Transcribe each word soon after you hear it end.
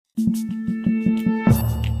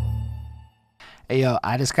Hey, yo,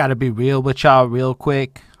 I just gotta be real with y'all real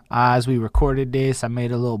quick. As we recorded this, I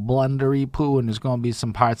made a little blundery poo, and there's gonna be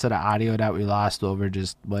some parts of the audio that we lost over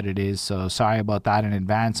just what it is. So sorry about that in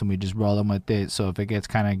advance, and we just rolling with it. So if it gets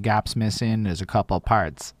kind of gaps missing, there's a couple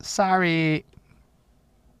parts. Sorry.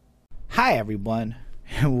 Hi, everyone,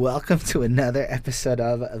 and welcome to another episode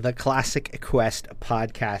of the Classic Quest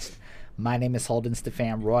podcast. My name is Holden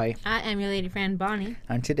Stefan Roy. I am your lady friend, Bonnie.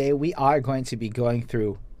 And today we are going to be going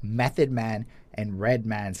through Method Man and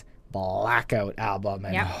Redman's Blackout album.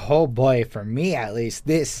 And oh boy, for me at least,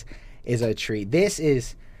 this is a treat. This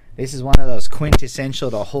is one of those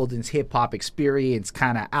quintessential to Holden's hip hop experience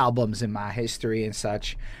kind of albums in my history and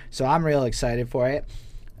such. So I'm real excited for it.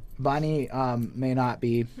 Bonnie may not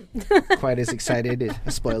be quite as excited.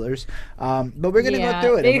 Spoilers. But we're going to go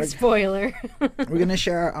through it. Big spoiler. We're going to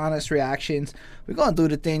share our honest reactions. We're going to do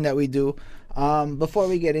the thing that we do. Before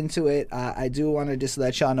we get into it, I do want to just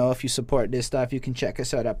let y'all know, if you support this stuff, you can check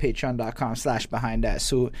us out at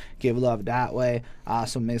patreon.com/BehindThatSuit. Give love that way.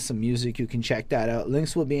 Also make some music. You can check that out.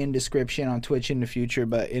 Links will be in description on Twitch in the future,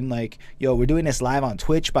 but we're doing this live on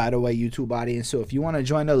Twitch, by the way, YouTube audience. So if you want to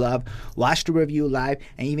join the love, watch the review live,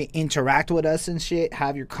 and even interact with us and shit,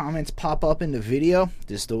 have your comments pop up in the video,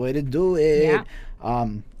 this is the way to do it.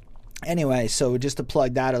 Anyway, so just to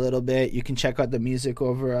plug that a little bit, you can check out the music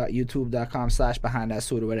over at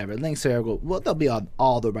youtube.com/BehindThatSuit or whatever. Links there, they'll be on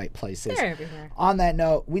all the right places. They're everywhere. On that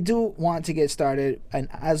note, we do want to get started, and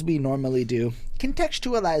as we normally do,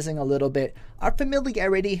 contextualizing a little bit our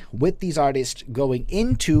familiarity with these artists going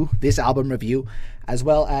into this album review, as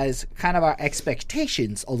well as kind of our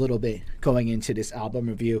expectations a little bit going into this album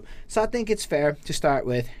review. So I think it's fair to start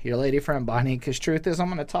with your lady friend Bonnie, because truth is I'm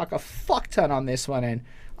going to talk a fuck ton on this one, and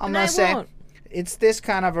I'm going to say it's this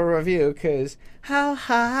kind of a review because how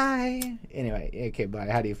high? Anyway, okay, Bonnie,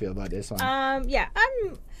 how do you feel about this one? I've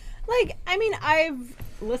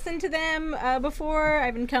listened to them before.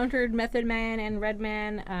 I've encountered Method Man and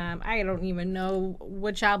Redman. I don't even know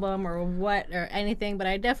which album or what or anything, but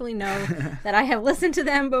I definitely know that I have listened to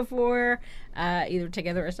them before, either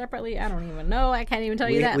together or separately. I don't even know. I can't even tell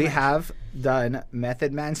you that. We have done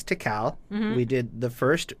Method Man's Tikal. Mm-hmm. We did the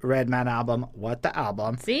first Redman album, What the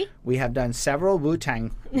Album. See? We have done several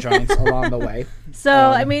Wu-Tang joints along the way.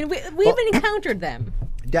 So, we've encountered them.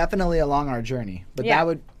 Definitely along our journey. But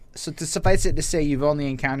So to suffice it to say, you've only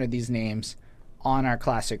encountered these names on our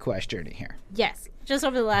Classic Quest journey here. Yes, just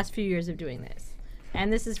over the last few years of doing this.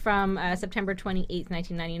 And this is from September 28th,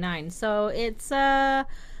 1999. So it's, I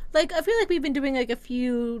feel like we've been doing, a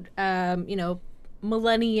few,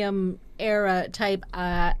 millennium era type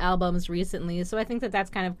albums recently. So I think that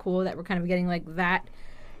that's kind of cool that we're kind of getting, that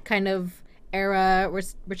kind of era.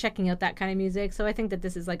 We're checking out that kind of music. So I think that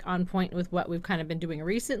this is, on point with what we've kind of been doing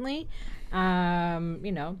recently. We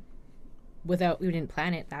didn't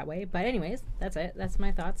plan it that way, but anyways, that's it. That's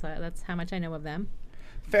my thoughts. That's how much I know of them.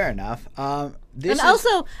 Fair enough. I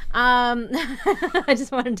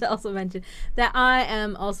just wanted to also mention that I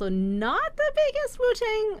am also not the biggest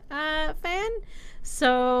Wu-Tang fan,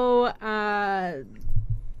 so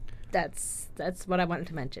that's what I wanted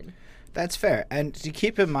to mention. That's fair. And to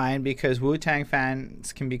keep in mind, because Wu-Tang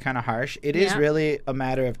fans can be kind of harsh, it is really a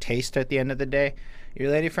matter of taste at the end of the day. Your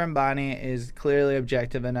lady friend Bonnie is clearly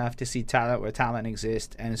objective enough to see talent where talent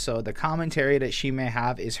exists. And so the commentary that she may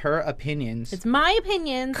have is her opinions. It's my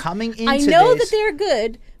opinions. Coming into I know that they're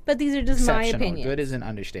good, but these are just my opinions. Good is an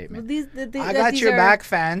understunderstatement. Well, I got your back,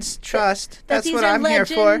 fans. Trust. That's what I'm here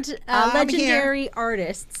for. Legendary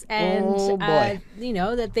artists. And,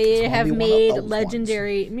 that they have made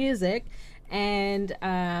legendary music. And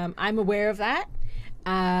I'm aware of that.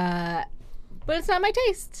 But it's not my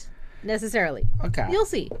taste. Necessarily. Okay. You'll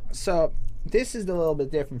see. So this is a little bit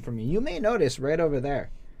different for me. You may notice right over there.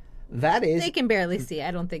 That is. They can barely see. I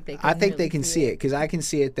don't think they can. I think they can see it because I can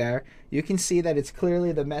see it there. You can see that it's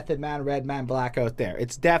clearly the Method Man, Redman, Blackout there.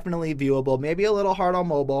 It's definitely viewable. Maybe a little hard on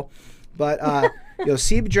mobile. But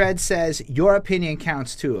Seeb Dread says your opinion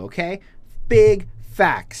counts too, okay? Big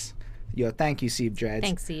facts. Thank you, Seeb Dreads.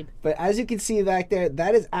 Thanks, Seeb. But as you can see back there,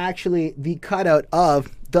 that is actually the cutout of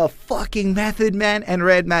the fucking Method Man and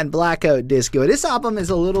Redman Blackout disco. This album is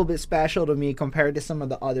a little bit special to me compared to some of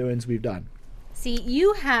the other ones we've done. See,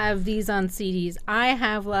 you have these on CDs. I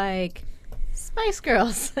have Spice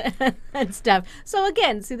Girls and stuff. So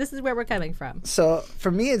again, see, this is where we're coming from. So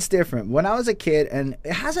for me, it's different. When I was a kid, and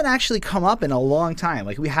it hasn't actually come up in a long time.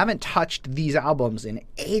 We haven't touched these albums in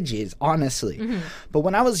ages, honestly. Mm-hmm. But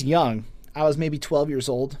when I was young, I was maybe 12 years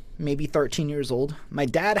old, maybe 13 years old. My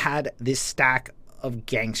dad had this stack of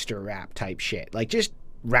gangster rap type shit. Just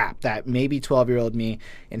rap that maybe 12-year-old me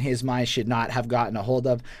in his mind should not have gotten a hold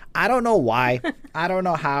of. I don't know why. I don't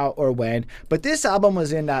know how or when, but this album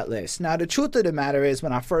was in that list. Now, the truth of the matter is,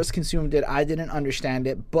 when I first consumed it, I didn't understand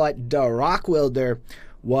it, but the Rockwilder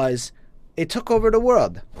was, it took over the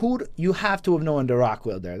world. You have to have known the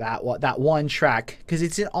Rockwilder, that one track, because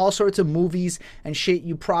it's in all sorts of movies and shit.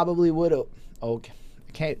 You probably would have. Okay,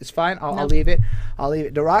 it's fine. I'll leave it.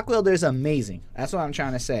 The Rockwilder is amazing. That's what I'm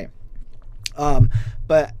trying to say.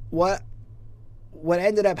 But what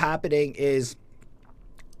ended up happening is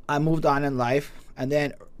I moved on in life, and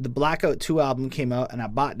then the Blackout 2 album came out, and I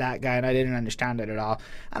bought that guy, and I didn't understand it at all,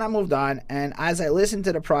 and I moved on. And as I listened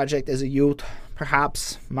to the project as a youth,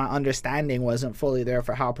 perhaps my understanding wasn't fully there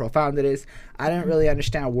for how profound it is. I didn't really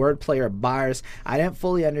understand wordplay or bars. I didn't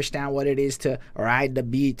fully understand what it is to ride the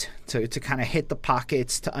beat, to kind of hit the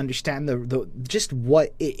pockets, to understand the just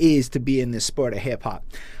what it is to be in this sport of hip-hop.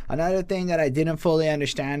 Another thing that I didn't fully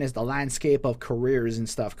understand is the landscape of careers and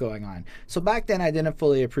stuff going on. So back then I didn't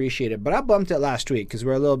fully appreciate it, but I bumped it last week because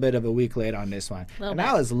we're a little bit of a week late on this one.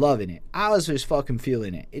 I was loving it. I was just fucking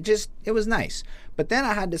feeling it. It was nice. But then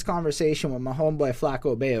I had this conversation with my homeboy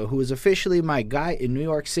Flaco Bayo, who is officially my guy in New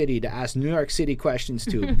York City to ask New York City questions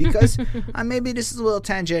to, because maybe this is a little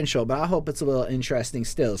tangential, but I hope it's a little interesting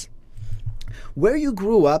stills. Where you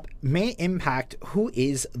grew up may impact who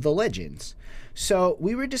is the legends. So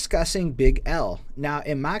we were discussing Big L. Now,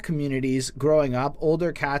 in my communities growing up,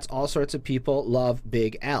 older cats, all sorts of people love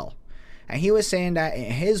Big L. And he was saying that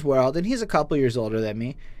in his world, and he's a couple years older than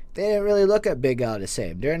me, they didn't really look at Big L the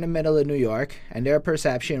same. They're in the middle of New York, and their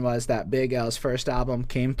perception was that Big L's first album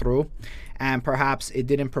came through, and perhaps it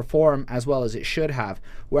didn't perform as well as it should have.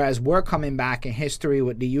 Whereas we're coming back in history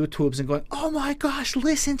with the YouTubes and going, oh my gosh,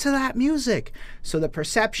 listen to that music. So the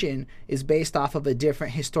perception is based off of a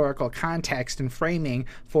different historical context and framing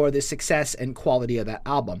for the success and quality of that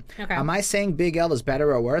album. Okay. Am I saying Big L is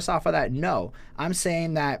better or worse off of that? No. I'm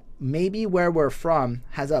saying that maybe where we're from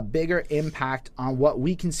has a bigger impact on what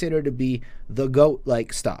we consider to be the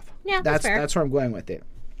GOAT-like stuff. Yeah, that's fair. That's where I'm going with it.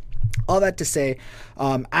 All that to say,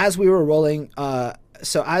 as we were rolling,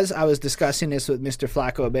 so as I was discussing this with Mr.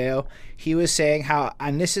 Flaco Bayo, he was saying how,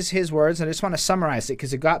 and this is his words, and I just want to summarize it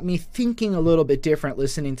because it got me thinking a little bit different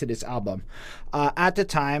listening to this album. At the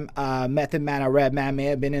time, Method Man or Redman may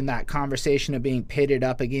have been in that conversation of being pitted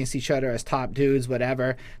up against each other as top dudes,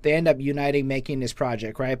 whatever. They end up uniting, making this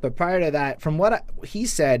project, right? But prior to that, from what he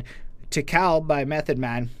said, Tikal by Method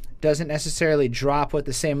Man doesn't necessarily drop with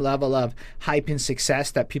the same level of hype and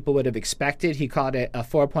success that people would have expected. He called it a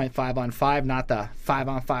 4.5 on 5, not the 5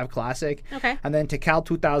 on 5 classic. Okay. And then Tikal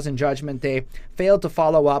 2000 Judgment Day failed to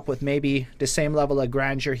follow up with maybe the same level of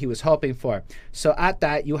grandeur he was hoping for. So at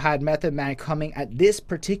that, you had Method Man coming at this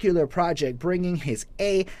particular project, bringing his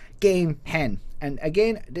A-game pen. And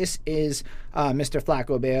again, this is Mr.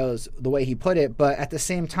 Flaco Bayo's the way he put it, but at the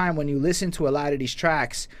same time, when you listen to a lot of these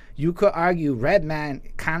tracks, you could argue Redman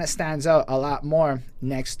kind of stands out a lot more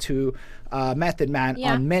next to Method Man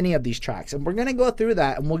on many of these tracks. And we're going to go through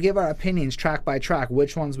that, and we'll give our opinions track by track,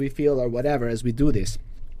 which ones we feel or whatever as we do this.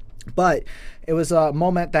 But it was a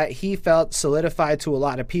moment that he felt solidified to a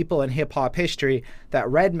lot of people in hip-hop history that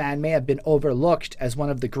Redman may have been overlooked as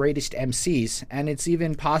one of the greatest MCs. And it's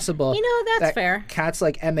even possible that's fair. Cats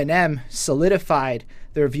like Eminem solidified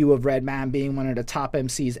their view of Redman being one of the top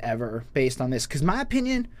MCs ever based on this. Because my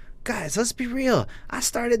opinion, guys, let's be real. I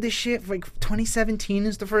started this shit like 2017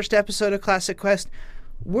 is the first episode of Classic Quest.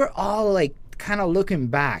 We're all like kind of looking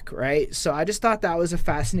back, right? So I just thought that was a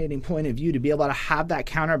fascinating point of view to be able to have that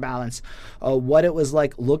counterbalance of what it was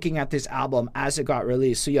like looking at this album as it got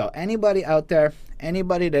released. So anybody out there,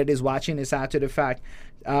 anybody that is watching this after the fact,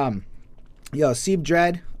 Seeb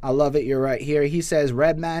Dread, I love it, you're right here. He says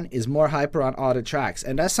Redman is more hyper on all the tracks,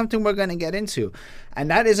 and that's something we're going to get into.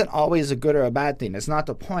 And that isn't always a good or a bad thing. That's not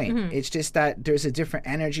the point. Mm-hmm. It's just that there's a different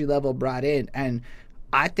energy level brought in, and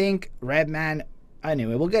I think Redman.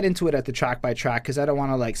 Anyway, we'll get into it at the track by track because I don't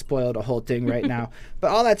want to like spoil the whole thing right now.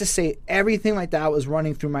 But all that to say, everything like that was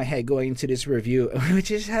running through my head going into this review, which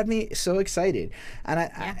just had me so excited.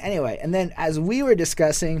 And anyway, and then as we were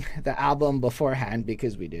discussing the album beforehand,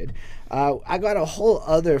 because we did, I got a whole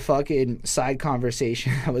other fucking side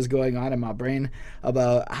conversation that was going on in my brain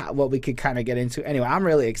about what we could kind of get into. Anyway, I'm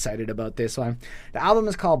really excited about this one. The album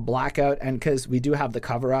is called Blackout, and because we do have the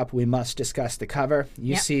cover up, we must discuss the cover.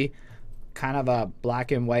 You see kind of a black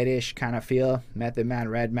and whitish kind of feel. Method Man,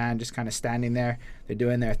 Redman just kind of standing there. They're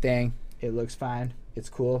doing their thing. It looks fine. It's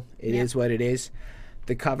cool. It is what it is.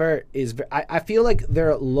 The cover is... I feel like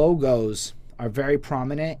their logos are very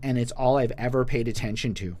prominent, and it's all I've ever paid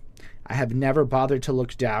attention to. I have never bothered to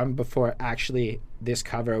look down before actually this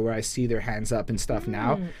cover where I see their hands up and stuff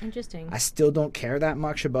now. Interesting. I still don't care that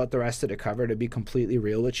much about the rest of the cover, to be completely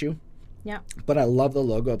real with you. Yeah. But I love the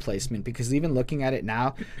logo placement, because even looking at it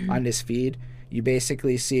now on this feed, you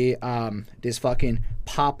basically see this fucking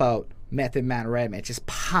pop-out Method Man Redman. It just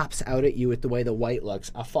pops out at you with the way the white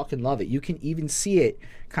looks. I fucking love it. You can even see it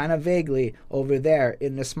kind of vaguely over there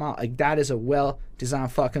in the small. Like, that is a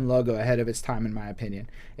well-designed fucking logo ahead of its time, in my opinion.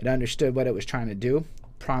 It understood what it was trying to do,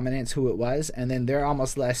 prominence, who it was, and then they're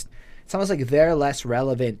almost less. It's almost like they're less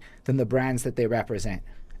relevant than the brands that they represent.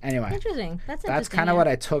 Anyway, Interesting. That's kind of what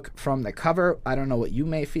I took from the cover. I don't know what you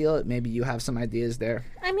may feel. Maybe you have some ideas there.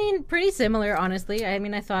 I mean, pretty similar, honestly. I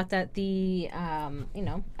mean, I thought that the,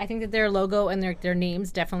 I think that their logo and their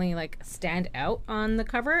names definitely like stand out on the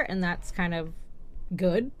cover, and that's kind of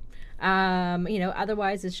good.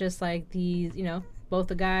 Otherwise it's just like these, both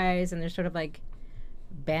the guys, and they're sort of like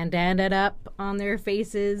bandanaed up on their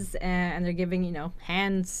faces, and they're giving,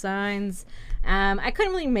 hand signs. I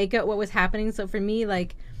couldn't really make out what was happening, so for me,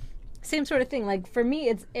 like, same sort of thing. Like, for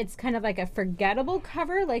me, it's kind of like a forgettable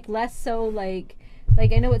cover, like less so like I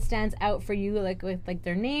know it stands out for you, like with like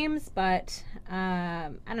their names, but I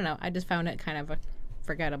don't know. I just found it kind of a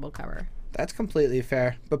forgettable cover. That's completely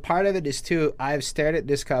fair. But part of it is too, I've stared at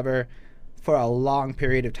this cover for a long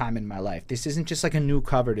period of time in my life. This isn't just like a new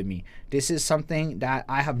cover to me. This is something that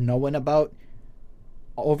I have known about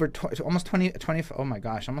over almost 20, oh my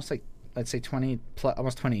gosh, almost like, let's say 20 plus,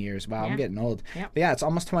 almost 20 years. Wow, yeah. I'm getting old. Yep. But yeah, it's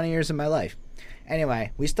almost 20 years of my life.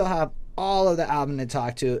 Anyway, we still have all of the album to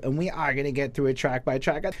talk to, and we are going to get through it track by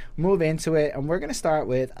track. Move into it, and we're going to start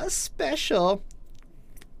with a special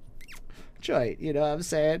joint. You know what I'm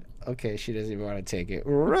saying? Okay, she doesn't even want to take it.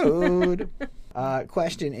 Rude.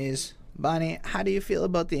 Question is, Bonnie, how do you feel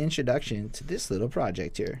about the introduction to this little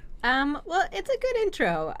project here? Well, it's a good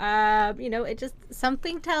intro. It just,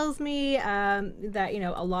 something tells me that,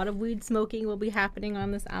 a lot of weed smoking will be happening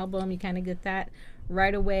on this album. You kind of get that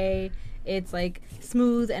right away. It's like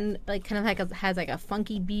smooth and like kind of like has like a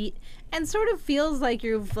funky beat, and sort of feels like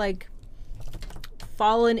you've like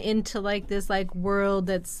fallen into like this like world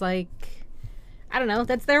that's like, I don't know,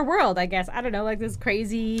 that's their world, I guess. I don't know, like this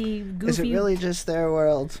crazy, goofy... Is it really just their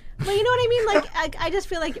world? Well, you know what I mean? Like, I just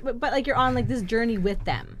feel like, but like you're on like this journey with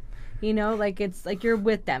them. Like it's like you're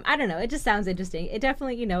with them. I don't know. It just sounds interesting. It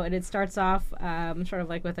definitely, and it starts off sort of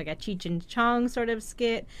like with like a Cheech and Chong sort of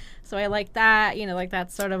skit. So I like that, like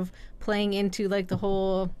that's sort of playing into like the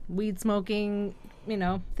whole weed smoking,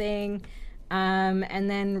 thing. And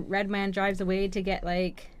then Redman drives away to get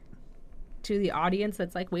like to the audience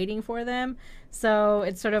that's like waiting for them. So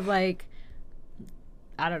it's sort of like,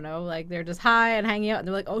 I don't know, like they're just high and hanging out, and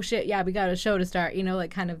they're like, oh shit, yeah, we got a show to start,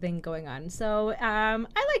 like kind of thing going on. So I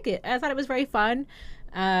like it. I thought it was very fun.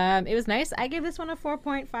 It was nice. I gave this one a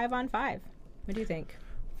 4.5 on 5. What do you think?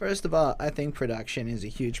 First of all, I think production is a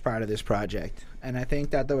huge part of this project, and I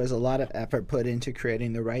think that there was a lot of effort put into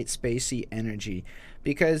creating the right spacey energy,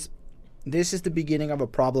 because this is the beginning of a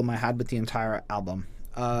problem I had with the entire album.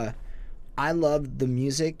 I love the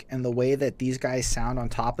music and the way that these guys sound on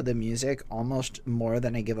top of the music almost more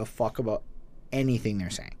than I give a fuck about anything they're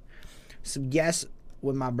saying. So yes,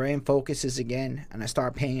 when my brain focuses again and I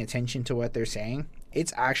start paying attention to what they're saying,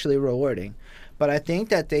 it's actually rewarding. But I think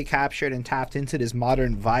that they captured and tapped into this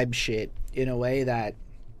modern vibe shit in a way that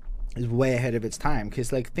is way ahead of its time.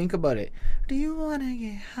 Because, like, think about it. Do you want to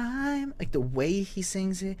get high? Like, the way he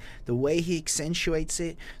sings it, the way he accentuates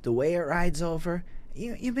it, the way it rides over.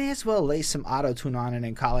 You may as well lay some auto-tune on it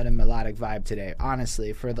and call it a melodic vibe today,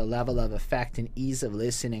 honestly, for the level of effect and ease of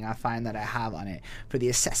listening I find that I have on it, for the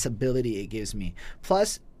accessibility it gives me.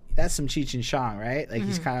 Plus, that's some Cheech and Chong, right? Like,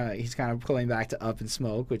 he's kind of pulling back to Up and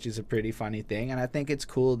Smoke, which is a pretty funny thing, and I think it's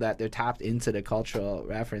cool that they're tapped into the cultural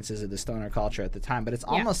references of the stoner culture at the time, but it's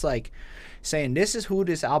almost like saying, this is who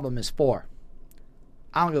this album is for.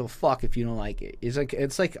 I don't give a fuck if you don't like it.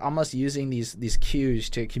 It's like almost using these cues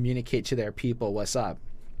to communicate to their people what's up.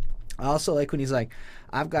 I also like when he's like,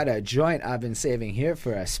 I've got a joint I've been saving here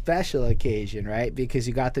for a special occasion, right? Because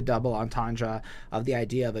you got the double entendre of the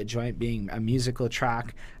idea of a joint being a musical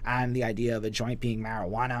track and the idea of a joint being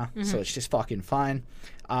marijuana. Mm-hmm. So it's just fucking fun.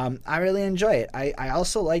 I really enjoy it. I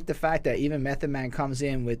also like the fact that even Method Man comes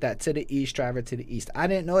in with that To the East, Driver to the East. I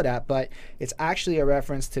didn't know that, but it's actually a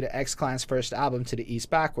reference to the X-Clan's first album, To the East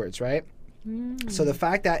Backwards, right? Mm. So the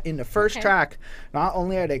fact that in the first track, not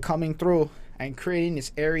only are they coming through and creating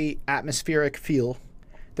this airy atmospheric feel,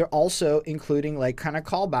 they're also including like kind of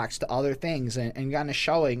callbacks to other things and kind of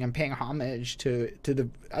showing and paying homage to the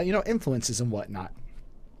influences and whatnot.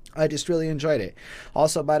 I just really enjoyed it.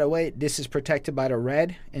 Also, by the way, this is protected by the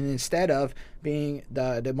red, and instead of being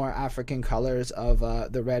the more African colors of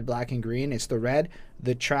the red, black, and green, it's the red,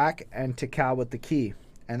 the track, and Tikal with the key.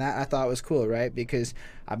 And that I thought was cool, right? Because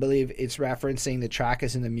I believe it's referencing the track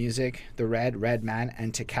as in the music, the red, Redman,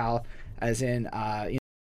 and Tikal as in,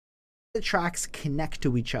 the tracks connect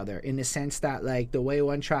to each other in the sense that, like, the way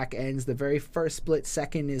one track ends, the very first split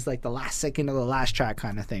second is like the last second of the last track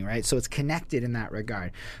kind of thing, right? So it's connected in that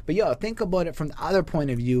regard. But yo, think about it from the other point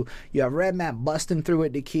of view. You have Redman busting through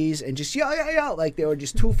with the keys and just yo, like they were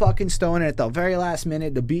just too fucking stoned, and at the very last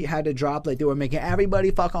minute the beat had to drop, like they were making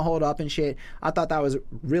everybody fucking hold up and shit. I thought that was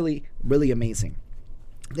really, really amazing.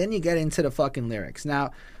 Then you get into the fucking lyrics.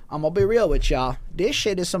 Now, I'm gonna be real with y'all. This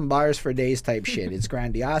shit is some bars for days type shit. It's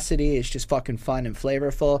grandiosity. It's just fucking fun and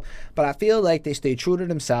flavorful. But I feel like they stay true to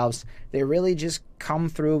themselves. They really just come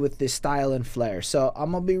through with this style and flair. So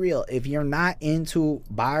I'm gonna be real. If you're not into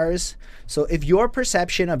bars, so if your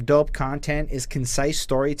perception of dope content is concise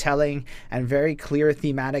storytelling and very clear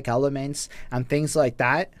thematic elements and things like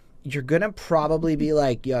that, you're gonna probably be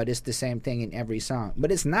like, yo, this is the same thing in every song.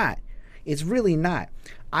 But it's not. It's really not.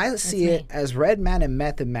 I see it as Redman and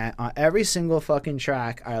Method Man on every single fucking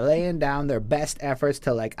track are laying down their best efforts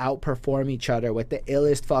to like outperform each other with the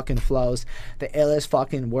illest fucking flows, the illest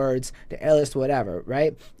fucking words, the illest whatever,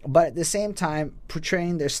 right? But at the same time,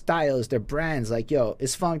 portraying their styles, their brands, like, yo,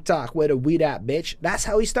 it's Funk Talk, where the weed at, bitch. That's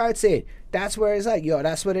how he starts it. That's where it's like, yo,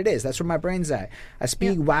 that's what it is. That's where my brain's at. I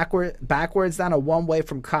speak backwards down a one way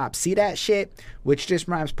from cops. See that shit? Which just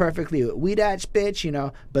rhymes perfectly with we that bitch, you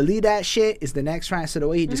know. Believe that shit is the next rhyme. So the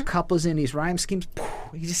way he just couples in these rhyme schemes,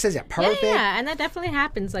 he just says it perfect. Yeah, and that definitely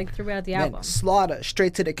happens like throughout the album. Slaughter,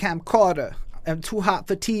 straight to the camcorder. I'm too hot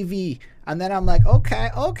for TV. And then I'm like,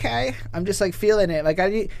 okay. I'm just like feeling it. Like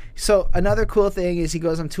so another cool thing is he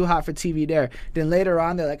goes, I'm too hot for TV there. Then later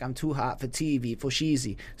on they're like, I'm too hot for TV, for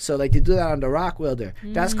Sheezy. So like they do that on the Rock Wilder.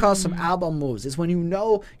 That's called some album moves. It's when you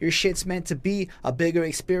know your shit's meant to be a bigger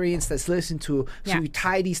experience that's listened to. So you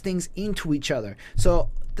tie these things into each other.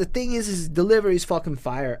 So the thing is his delivery is fucking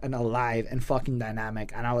fire and alive and fucking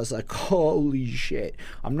dynamic. And I was like, holy shit.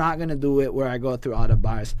 I'm not going to do it where I go through all the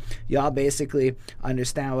bars. Y'all basically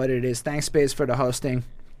understand what it is. Thanks, Space, for the hosting.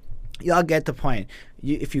 Y'all get the point.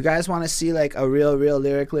 If you guys want to see like a real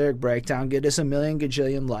lyric breakdown, give us a million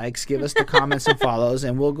gajillion likes, give us the comments and follows,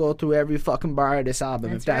 and we'll go through every fucking bar of this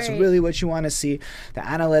album. If that's really what you want to see. The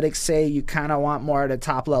analytics say you kind of want more of the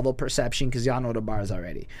top level perception because y'all know the bars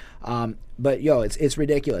already. But yo, it's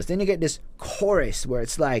ridiculous. Then you get this chorus where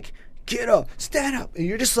it's like, get up, stand up, and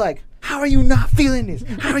you're just like, how are you not feeling this?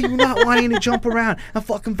 How are you not wanting to jump around and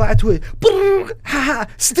fucking vibe to it? Ha,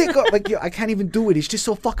 stick up. Like, yo, I can't even do it. It's just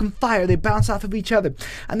so fucking fire. They bounce off of each other.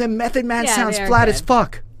 And then Method Man sounds flat as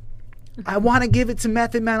fuck. I want to give it to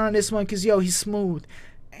Method Man on this one because, yo, he's smooth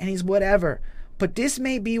and he's whatever. But this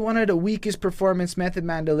may be one of the weakest performance Method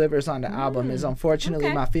Man delivers on the album, is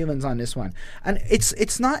unfortunately my feelings on this one. And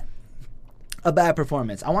it's not a bad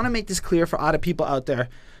performance. I want to make this clear for all the people out there.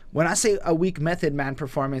 When I say a weak Method Man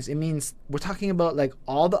performance, it means we're talking about like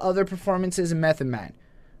all the other performances in Method Man,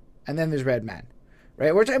 and then there's Redman,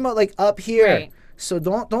 right? We're talking about like up here. Right. So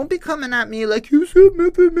don't be coming at me like you said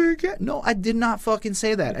Method Man can't. No, I did not fucking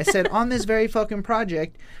say that. I said on this very fucking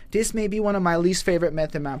project, this may be one of my least favorite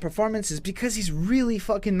Method Man performances because he's really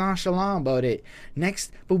fucking nonchalant about it.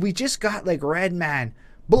 But we just got like Redman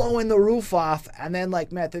blowing the roof off, and then like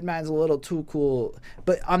Method Man's a little too cool.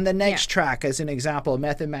 But on the next track, as an example,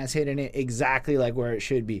 Method Man's hitting it exactly like where it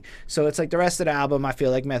should be. So it's like the rest of the album, I feel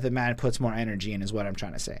like Method Man puts more energy in, is what I'm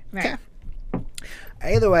trying to say. Right. Okay.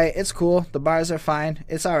 Either way, it's cool. The bars are fine.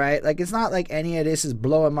 It's all right. Like, it's not like any of this is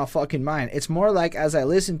blowing my fucking mind. It's more like as I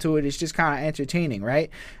listen to it, it's just kind of entertaining, right?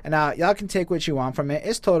 And now y'all can take what you want from it.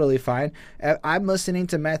 It's totally fine. I'm listening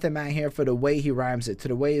to Method Man here for the way he rhymes it, to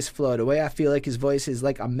the way his flow, the way I feel like his voice is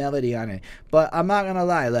like a melody on it. But I'm not gonna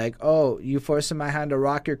lie, like, oh, you forcing my hand to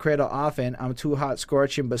rock your cradle often. I'm too hot,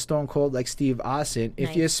 scorching, but stone cold like Steve Austin. Nice.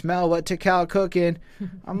 If you smell what Tikal cooking,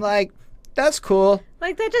 I'm like, that's cool.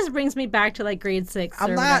 Like, that just brings me back to like grade 6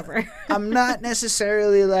 whatever. I'm not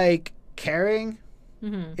necessarily like caring.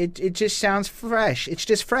 It just sounds fresh. It's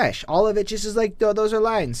just fresh. All of it just is like, those are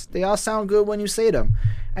lines. They all sound good when you say them.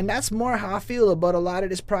 And that's more how I feel about a lot of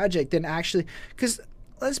this project than actually, because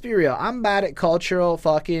let's be real, I'm bad at cultural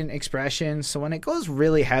fucking expressions, so when it goes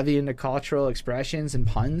really heavy into cultural expressions and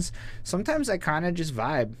puns, sometimes I kind of just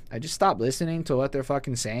vibe. I just stop listening to what they're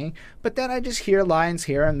fucking saying, but then I just hear lines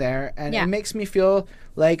here and there, and it makes me feel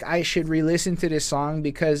like I should re-listen to this song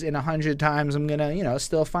because in 100 times I'm gonna,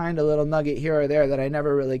 still find a little nugget here or there that I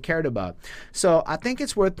never really cared about. So I think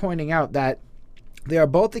it's worth pointing out that They are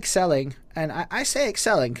both excelling, and I say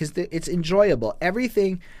excelling because it's enjoyable.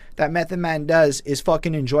 Everything that Method Man does is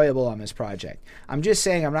fucking enjoyable on this project. I'm just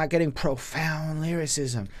saying I'm not getting profound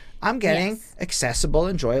lyricism. I'm getting accessible,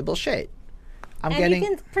 enjoyable shit. You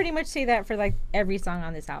can pretty much say that for like every song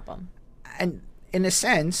on this album. And in a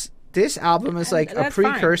sense, this album is like a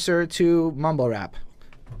precursor to mumble rap.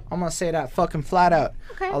 I'm gonna say that fucking flat out.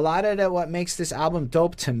 Okay. A lot of what makes this album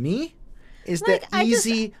dope to me is the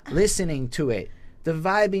easy listening to it, the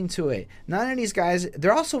vibing to it. None of these guys,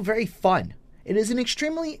 they're also very fun. It is an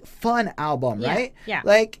extremely fun album, right? Yeah.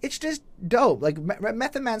 Like, it's just dope. Like,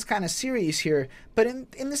 Method Man's kind of serious here, but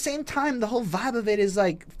in the same time, the whole vibe of it is,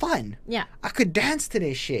 like, fun. Yeah. I could dance to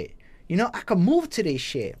this shit. You know, I could move to this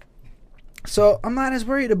shit. So, I'm not as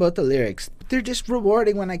worried about the lyrics. They're just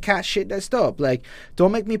rewarding when I catch shit that's dope. Like,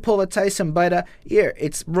 don't make me pull a Tyson by the ear.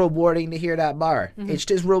 It's rewarding to hear that bar. Mm-hmm. It's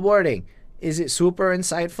just rewarding. Is it super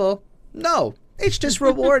insightful? No. It's just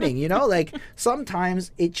rewarding, you know? Like,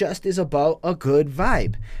 sometimes it just is about a good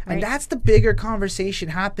vibe. And that's the bigger conversation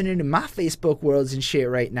happening in my Facebook worlds and shit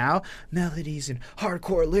right now. Melodies and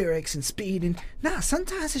hardcore lyrics and speed. And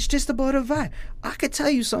sometimes it's just about a vibe. I could tell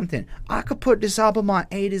you something. I could put this album on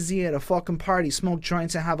A to Z at a fucking party, smoke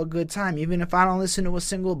joints, and have a good time, even if I don't listen to a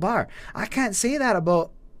single bar. I can't say that about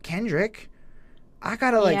Kendrick. I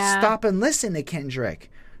gotta, stop and listen to Kendrick.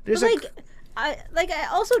 There's I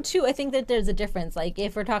also too, I think that there's a difference. Like,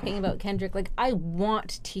 if we're talking about Kendrick, like, I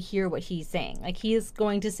want to hear what he's saying. Like, he is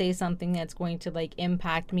going to say something that's going to, like,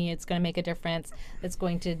 impact me. It's going to make a difference. It's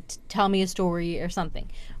going to tell me a story or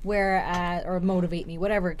something, or motivate me,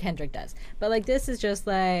 whatever Kendrick does. But, like, this is just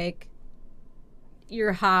like,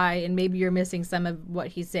 you're high and maybe you're missing some of what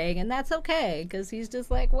he's saying, and that's okay, because he's just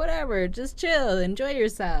like, whatever, just chill, enjoy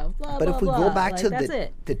yourself, blah, but blah, if we blah. go back to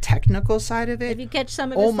the technical side of it, if you catch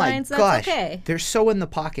some of his lines, that's okay. They're so in the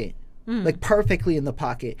pocket. Like, perfectly in the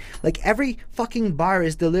pocket. Like, every fucking bar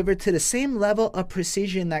is delivered to the same level of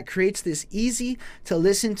precision that creates this easy to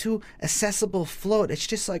listen to, accessible float. It's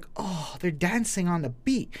just like, oh, they're dancing on the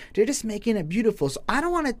beat. They're just making it beautiful. So I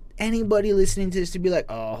don't want anybody listening to this to be like,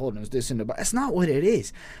 oh, hold on, is this in the bar? That's not what it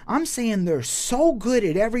is. I'm saying they're so good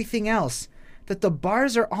at everything else that the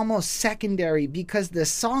bars are almost secondary because the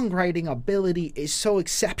songwriting ability is so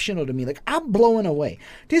exceptional to me. Like, I'm blown away.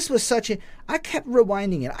 This was I kept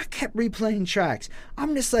rewinding it. I kept replaying tracks.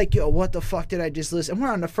 I'm just like, yo, what the fuck did I just listen? And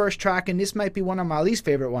we're on the first track, and this might be one of my least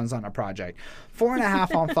favorite ones on the project.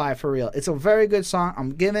 4.5 on 5 for real. It's a very good song.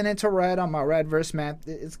 I'm giving it to Red on my Red verse, man.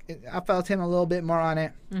 I felt him a little bit more on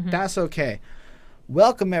it. Mm-hmm. That's okay.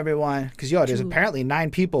 Welcome, everyone, because, there's apparently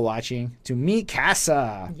 9 people watching, to Mi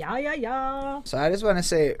Casa. Yeah. So I just want to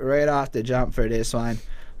say right off the jump for this one,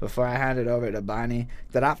 before I hand it over to Bonnie,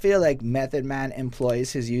 that I feel like Method Man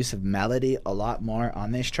employs his use of melody a lot more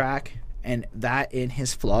on this track, and that in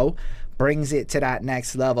his flow brings it to that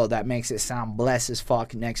next level that makes it sound blessed as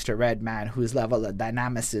fuck next to Redman, whose level of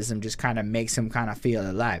dynamicism just kind of makes him kind of feel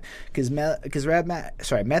alive. Because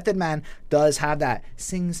Method Man does have that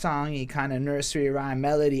sing-songy kind of nursery rhyme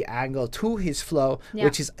melody angle to his flow,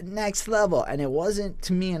 which is next level. And it wasn't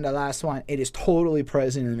to me in the last one. It is totally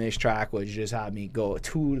present in this track, which just had me go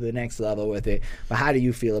to the next level with it. But how do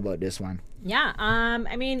you feel about this one? Yeah,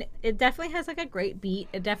 I mean, it definitely has like a great beat.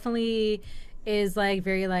 It definitely is like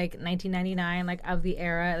very like 1999, like of the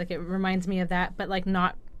era. Like, it reminds me of that, but like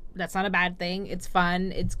that's not a bad thing. It's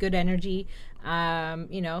fun. It's good energy.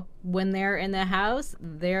 When they're in the house,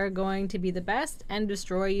 they're going to be the best and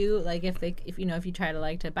destroy you. Like, if you try to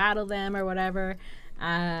like to battle them or whatever,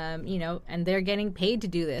 and they're getting paid to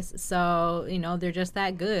do this. So, they're just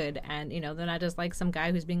that good. And, they're not just like some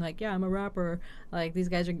guy who's being like, yeah, I'm a rapper. Like, these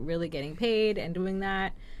guys are really getting paid and doing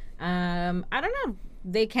that. I don't know.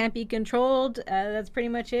 They can't be controlled. That's pretty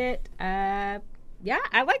much it. I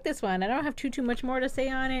like this one. I don't have too much more to say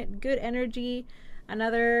on it. Good energy.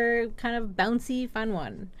 Another kind of bouncy, fun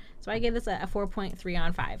one. So I give this a 4.3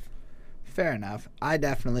 on 5. Fair enough. I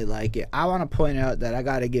definitely like it. I want to point out that I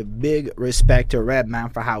got to give big respect to Redman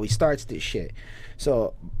for how he starts this shit.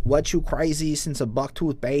 So, what you crazy since a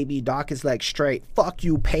bucktooth baby, Doc is like straight, fuck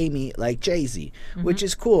you, pay me, like Jay-Z. Which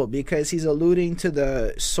is cool because he's alluding to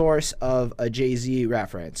the source of a Jay-Z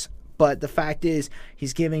reference. But the fact is,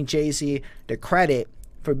 he's giving Jay-Z the credit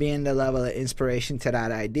for being the level of inspiration to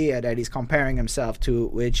that idea that he's comparing himself to,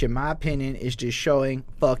 which in my opinion is just showing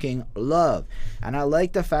fucking love. And I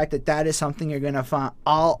like the fact that that is something you're gonna find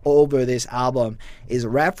all over this album, is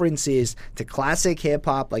references to classic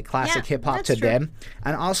hip-hop, like classic hip-hop to them,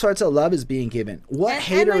 and all sorts of love is being given. What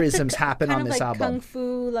haterisms happen on this album? Kung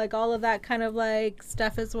fu, like all of that kind of like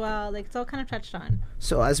stuff as well, like it's all kind of touched on.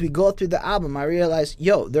 So as we go through the album, I realized,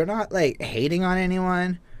 they're not like hating on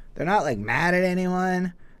anyone. They're not like mad at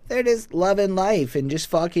anyone. They're just loving life and just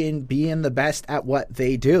fucking being the best at what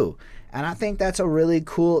they do. And I think that's a really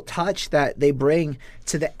cool touch that they bring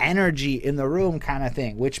to the energy in the room kind of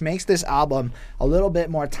thing, which makes this album a little bit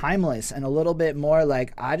more timeless and a little bit more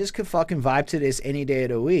like, I just could fucking vibe to this any day of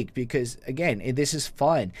the week because, again, this is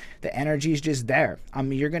fun. The energy is just there. I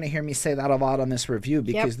mean, you're going to hear me say that a lot on this review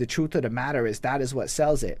because the truth of the matter is that is what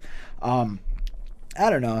sells it. I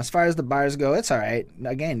don't know. As far as the bars go, it's all right.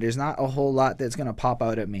 Again, there's not a whole lot that's going to pop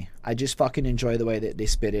out at me. I just fucking enjoy the way that they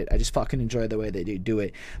spit it. I just fucking enjoy the way that they do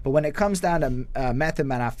it. But when it comes down to Method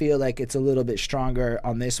Man, I feel like it's a little bit stronger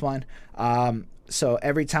on this one. So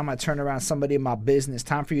every time I turn around somebody in my business,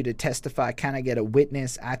 time for you to testify, kind of get a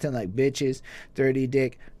witness, acting like bitches, dirty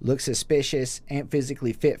dick, look suspicious, ain't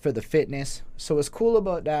physically fit for the fitness. So what's cool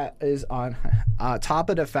about that is on top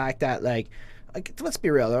of the fact that, like, let's be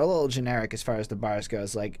real, they're a little generic as far as the bars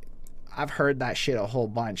goes. Like, I've heard that shit a whole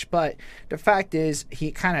bunch, but the fact is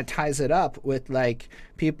he kind of ties it up with like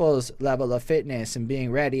people's level of fitness and being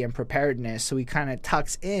ready and preparedness, so he kind of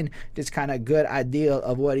tucks in this kind of good ideal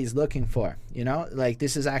of what he's looking for, you know, like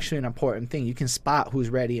this is actually an important thing. You can spot who's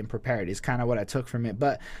ready and prepared is kind of what I took from it.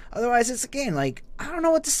 But otherwise, it's, again, like, I don't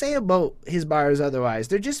know what to say about his bars otherwise.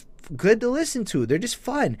 They're just good to listen to. They're just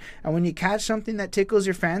fun, and when you catch something that tickles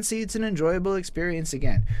your fancy, it's an enjoyable experience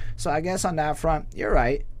again. So I guess on that front, you're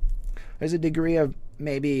right. There's a degree of,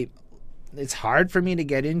 maybe it's hard for me to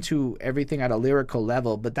get into everything at a lyrical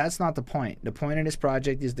level, but that's not the point. The point of this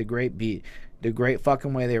project is the great beat, the great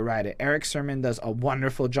fucking way they write it. Eric Sermon does a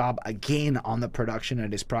wonderful job again on the production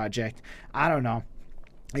of this project. I don't know.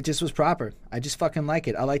 It just was proper. I just fucking like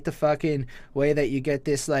it. I like the fucking way that you get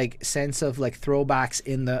this like sense of like throwbacks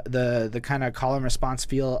in the kind of call and response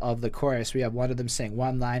feel of the chorus. We have one of them saying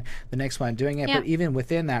one line, the next one doing it. Yeah. But even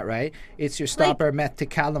within that, right, it's your stopper, like, meth to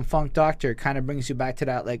Callum Funk Doctor, kind of brings you back to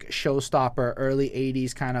that like showstopper early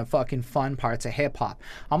 80s kind of fucking fun parts of hip hop.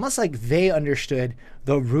 Almost like they understood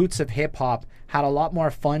the roots of hip hop, had a lot more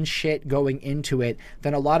fun shit going into it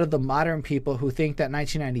than a lot of the modern people who think that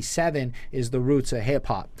 1997 is the roots of hip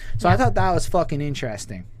hop. So I thought that was fucking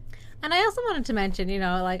interesting. And I also wanted to mention,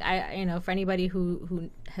 like for anybody who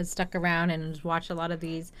has stuck around and has watched a lot of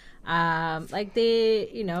these, like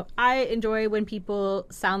I enjoy when people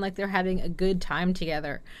sound like they're having a good time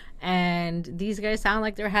together. And these guys sound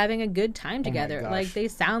like they're having a good time together. Like they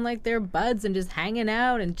sound like they're buds and just hanging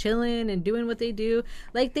out and chilling and doing what they do.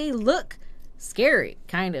 Like they look scary,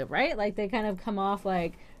 kind of, right? Like they kind of come off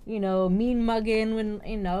like, mean mugging when,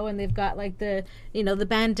 and they've got like the, the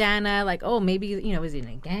bandana, like, oh, maybe, is he in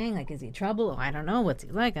a gang? Like, is he trouble? Oh, I don't know. What's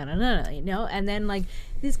he like? I don't know, and then like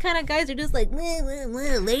these kind of guys are just like,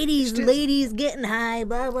 ladies getting high,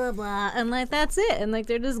 blah, blah, blah. And like, that's it. And like,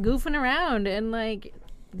 they're just goofing around and like,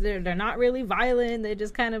 they're not really violent. They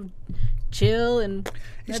just kind of chill. And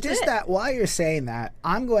it's just that while you're saying that,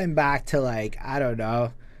 I'm going back to like, I don't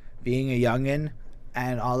know, being a youngin'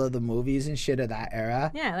 and all of the movies and shit of that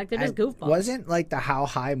era. Yeah, like they're just goofballs. Wasn't like the How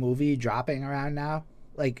High movie dropping around now?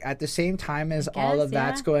 Like at the same time as all of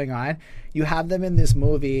that's going on, you have them in this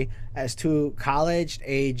movie as two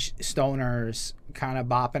college-age stoners kind of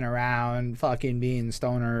bopping around, fucking being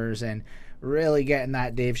stoners and really getting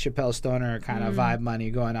that Dave Chappelle stoner kind of vibe money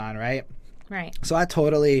going on, right? Right. So I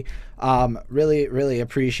totally really, really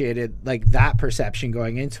appreciated like that perception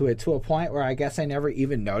going into it, to a point where I guess I never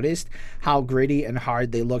even noticed how gritty and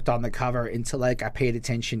hard they looked on the cover until like I paid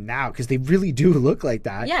attention now, because they really do look like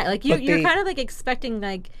that. Yeah, like you're kind of like expecting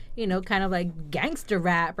like, kind of like gangster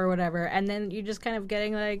rap or whatever, and then you're just kind of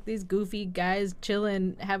getting like these goofy guys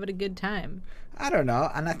chilling, having a good time. I don't know,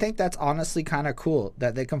 and I think that's honestly kind of cool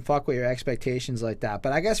that they can fuck with your expectations like that.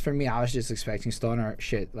 But I guess for me, I was just expecting stoner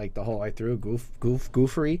shit like the whole way through,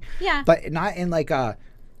 goofery. Yeah. But not in like a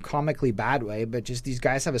comically bad way, but just these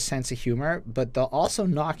guys have a sense of humor, but they'll also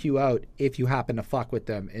knock you out if you happen to fuck with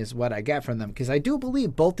them, is what I get from them. Because I do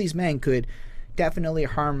believe both these men could definitely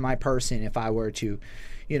harm my person if I were to,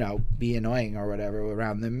 be annoying or whatever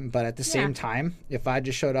around them. But at the same time, if I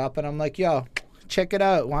just showed up and I'm like, yo, check it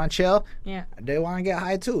out, want to chill? Yeah. They want to get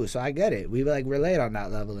high too, so I get it. We like relate on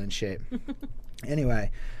that level and shit.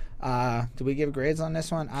 Anyway, Did we give grades on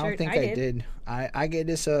this one? I don't think I did. I gave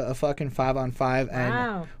this a fucking 5 on 5. And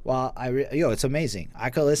Wow. while it's amazing. I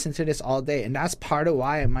could listen to this all day, and that's part of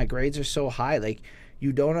why my grades are so high. Like,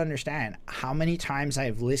 you don't understand how many times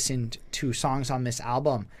I've listened to songs on this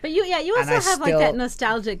album. But you also have like that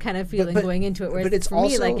nostalgic kind of feeling going into it. Whereas but it's for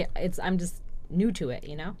also, me, like I'm just new to it,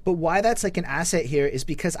 you know. But why that's like an asset here is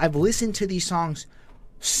because I've listened to these songs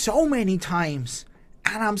so many times,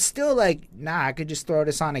 and I'm still like, nah, I could just throw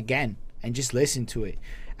this on again and just listen to it.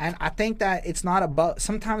 And I think that it's not about,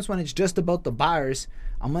 sometimes when it's just about the bars,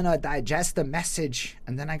 I'm going to digest the message,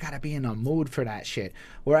 and then I got to be in a mood for that shit.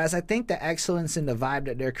 Whereas I think the excellence in the vibe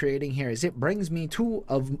that they're creating here is it brings me to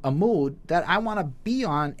a mood that I want to be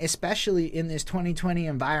on, especially in this 2020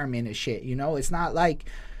 environment and shit. You know, it's not like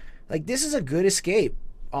this is a good escape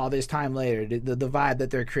all this time later, the vibe that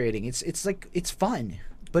they're creating. It's like, it's fun,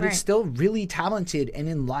 but it's still really talented and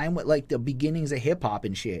in line with like the beginnings of hip hop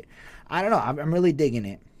and shit. I don't know. I'm really digging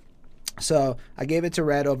it. So I gave it to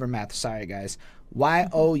Red over Meth. Sorry, guys.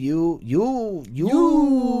 You.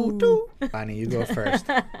 Bonnie, you go first.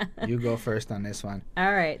 You go first on this one.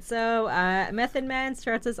 All right. So Method Man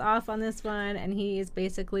starts us off on this one, and he is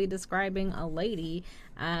basically describing a lady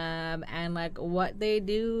and like what they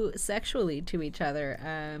do sexually to each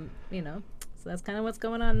other. You know, so that's kind of what's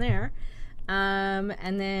going on there.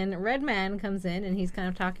 And then Redman comes in, and he's kind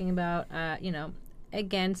of talking about, you know,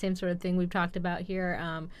 again, same sort of thing we've talked about here,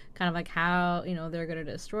 kind of like how, you know, they're going to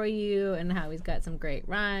destroy you, and how he's got some great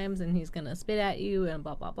rhymes, and he's going to spit at you, and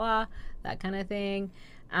blah, blah, blah, that kind of thing.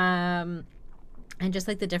 And just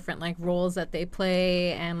like the different like roles that they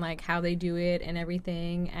play, and like how they do it and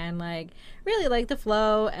everything, and like really like the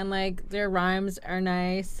flow, and like their rhymes are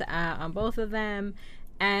nice on both of them.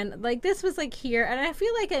 And like this was like here, and I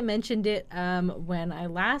feel like I mentioned it when I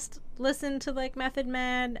last listened to like Method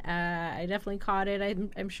Man. I definitely caught it,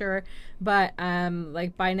 I'm sure, but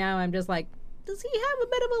like by now I'm just like, does he have a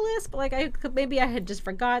bit of a lisp? Like maybe I had just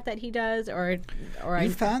forgot that he does, or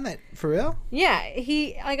you found that for real? Yeah,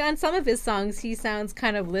 he like on some of his songs he sounds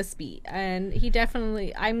kind of lispy, and he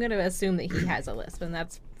definitely, I'm gonna assume that he has a lisp, and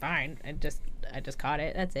that's fine. I just caught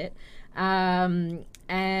it. That's it.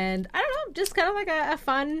 And I don't know, just kind of like a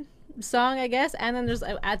fun song, I guess. And then there's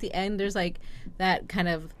at the end there's like that kind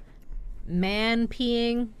of man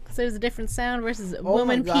peeing, so there's a different sound versus a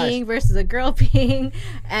woman peeing versus a girl peeing,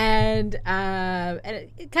 and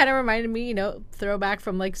it kind of reminded me, you know, throwback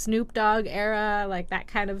from like Snoop Dogg era, like that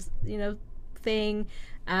kind of, you know, thing.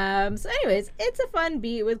 So anyways, it's a fun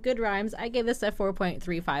beat with good rhymes. I gave this a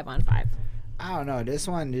 4.35 on 5. I don't know. This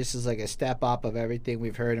is like a step up of everything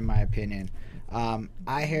we've heard, in my opinion.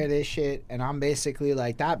 I hear this shit, and I'm basically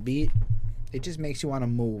like, that beat, it just makes you want to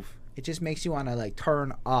move. It just makes you want to like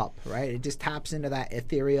turn up, right? It just taps into that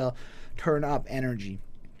ethereal turn up energy.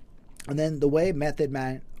 And then the way Method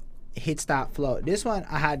Man hits that flow. This one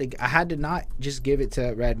I had to not just give it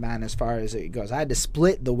to Redman as far as it goes. I had to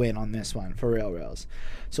split the win on this one for reals.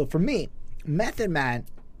 So for me, Method Man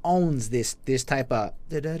owns this type of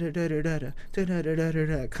kind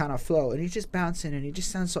of flow, and he's just bouncing, and he just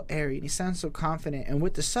sounds so airy, and he sounds so confident, and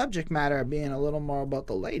with the subject matter being a little more about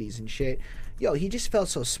the ladies and shit, he just felt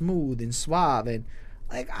so smooth and suave. And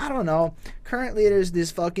like, I don't know, currently there's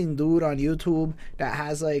this fucking dude on YouTube that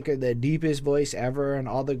has like the deepest voice ever, and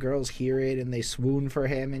all the girls hear it and they swoon for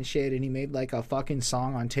him and shit, and he made like a fucking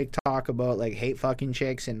song on TikTok about like hate fucking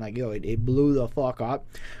chicks, and like, it blew the fuck up.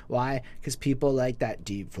 Why? Because people like that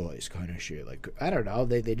deep voice kind of shit. Like, I don't know,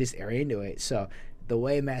 they just are into it. So the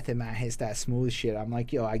way Method Man hits that smooth shit, I'm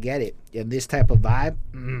like, I get it. And this type of vibe.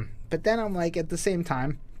 But then I'm like, at the same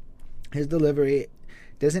time, his delivery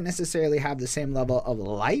doesn't necessarily have the same level of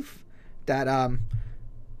life that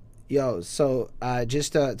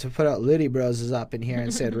just to put out Liddy Bros is up in here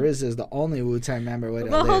and said Riz is the only Wu-Tang member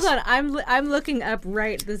with a list. Hold on, I'm looking up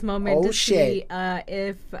right this moment to see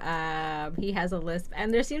if he has a lisp,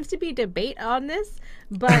 and there seems to be debate on this,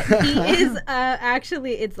 but he is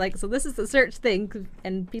actually, it's like, so this is the search thing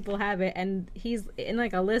and people have it, and he's in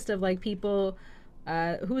like a list of like people.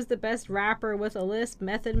 Who's the best rapper with a lisp?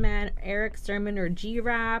 Method Man, Eric Sermon, or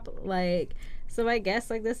G-Rap? Like, so I guess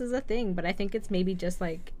like this is a thing, but I think it's maybe just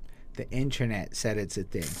like the internet said it's a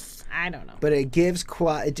thing. I don't know, but it gives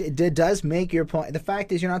it does make your point. The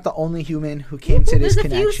fact is, you're not the only human who came to this connection.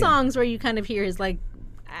 There's a few songs where you kind of hear his like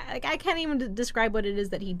I can't even describe what it is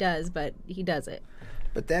that he does, but he does it.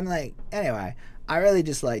 But then, like, anyway, I really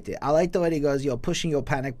just liked it. I like the way he goes, pushing your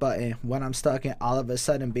panic button when I'm stuck in all of a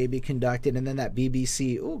sudden baby conducted, and then that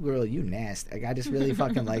BBC, oh girl, you nasty. Like, I just really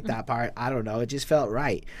fucking like that part. I don't know, it just felt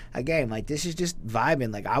right. Again, like, this is just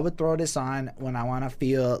vibing. Like, I would throw this on when I want to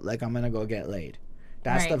feel like I'm gonna go get laid.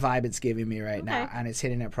 That's the Right. vibe it's giving me right now, Okay. and it's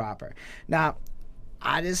hitting it proper. Now,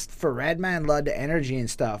 I just, for Redman, love the energy and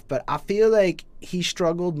stuff, but I feel like he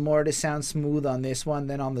struggled more to sound smooth on this one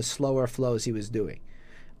than on the slower flows he was doing.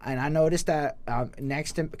 And I noticed that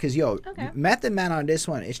next to, because Okay. Method Man on this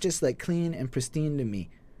one, it's just like clean and pristine to me.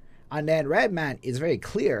 And then Redman is very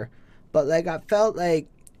clear, but like I felt like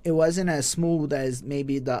it wasn't as smooth as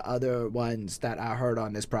maybe the other ones that I heard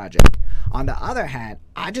on this project. On the other hand,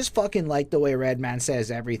 I just fucking like the way Redman says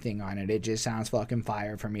everything on it. It just sounds fucking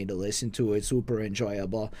fire for me to listen to. It's super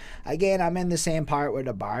enjoyable. Again, I'm in the same part where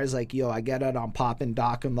the bars like, yo, I get it on popping,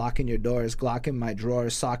 docking, locking your doors, glocking my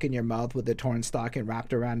drawers, socking your mouth with a torn stocking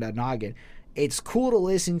wrapped around a noggin. It's cool to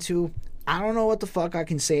listen to. I don't know what the fuck I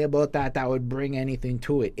can say about that would bring anything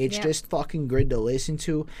to it. It's Yeah. just fucking good to listen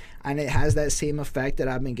to, and it has that same effect that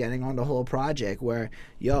I've been getting on the whole project where,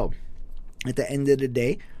 yo, at the end of the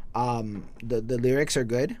day, the lyrics are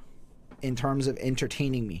good in terms of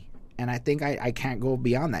entertaining me. And I think I can't go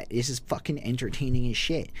beyond that. This is fucking entertaining as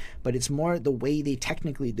shit. But it's more the way they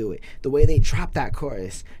technically do it. The way they drop that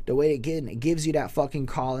chorus. The way it gives you that fucking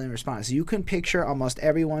call and response. You can picture almost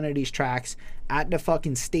every one of these tracks at the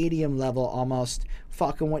fucking stadium level almost,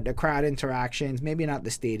 fucking with the crowd interactions. Maybe not the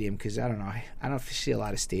stadium, because I don't know. I don't see a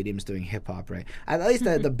lot of stadiums doing hip-hop, right? At least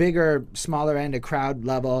the bigger, smaller end of crowd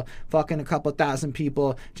level, fucking a couple thousand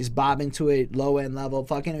people just bobbing to it, low-end level.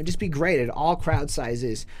 Fucking, it would just be great at all crowd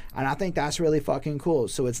sizes. And I think that's really fucking cool.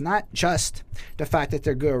 So it's not just the fact that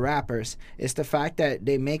they're good rappers. It's the fact that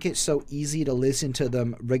they make it so easy to listen to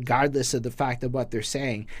them regardless of the fact of what they're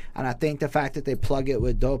saying. And I think the fact that they plug it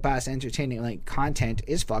with dope-ass entertaining like content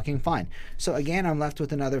is fucking fun. So again, I'm left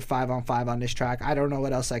with another 5 on 5 on this track. I don't know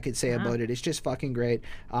what else I could say about it. It's just fucking great.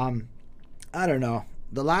 I don't know.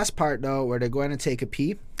 The last part though, where they're going to take a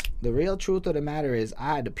pee, the real truth of the matter is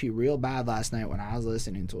I had to pee real bad last night when I was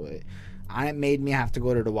listening to it. And it made me have to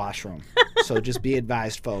go to the washroom. So just be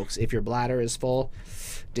advised, folks. If your bladder is full,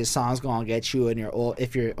 this song's gonna get you. And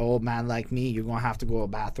if you're an old man like me, you're gonna have to go to a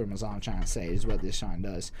bathroom. Is all I'm trying to say. Is what this song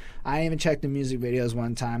does. I didn't even check the music videos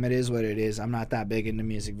one time. It is what it is. I'm not that big into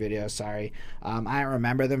music videos. Sorry. I don't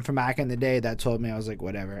remember them from back in the day. That told me I was like,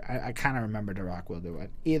 whatever. I kind of remember the Rock Wilder one.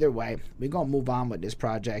 Either way, we're gonna move on with this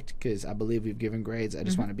project because I believe we've given grades. I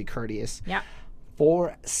just want to be courteous. Yeah.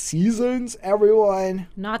 4 seasons, everyone.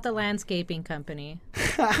 Not the landscaping company.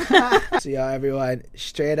 So, yo, everyone,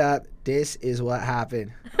 straight up, this is what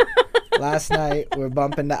happened. Last night, we're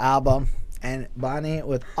bumping the album, and Bonnie,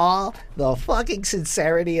 with all the fucking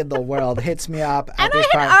sincerity in the world, hits me up at And this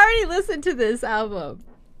I had part. already listened to this album.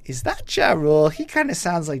 Is that Ja Rule? He kind of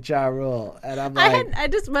sounds like Ja Rule. And I'm like, I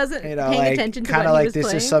just wasn't you know, paying like, attention to kind what of he like was this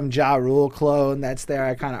playing. is some Ja Rule clone that's there.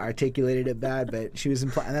 I kind of articulated it bad, but she was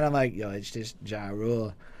implying. And then I'm like, yo, it's just Ja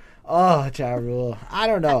Rule. Oh, Ja Rule. I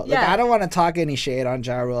don't know. Like, Yeah. I don't want to talk any shade on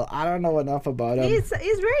Ja Rule. I don't know enough about him. He's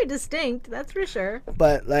very distinct, that's for sure.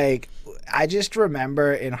 But like, I just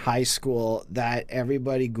remember in high school that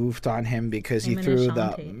everybody goofed on him because he Him and threw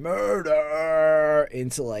the Ashanti. murder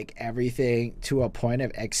into like everything to a point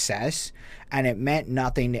of excess, and it meant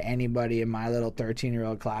nothing to anybody in my little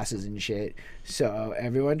 13-year-old classes and shit. So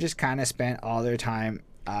everyone just kind of spent all their time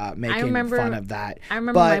making remember- fun of that. I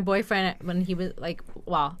remember But- my boyfriend when he was like,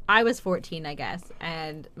 well, I was 14, I guess,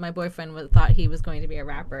 and my boyfriend thought he was going to be a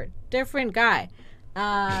rapper. Different guy.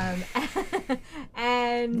 And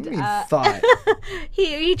What do you mean, thought?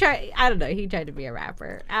 he tried. I don't know. He tried to be a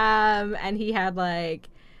rapper. And he had like,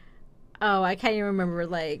 oh, I can't even remember,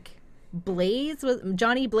 like Blaze, was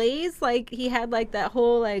Johnny Blaze. Like he had like that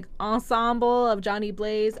whole like ensemble of Johnny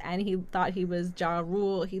Blaze, and he thought he was Ja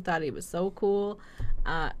Rule. He thought he was so cool.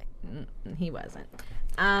 He wasn't.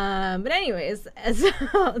 But anyways,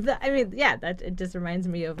 I mean, yeah, that it just reminds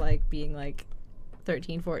me of like being like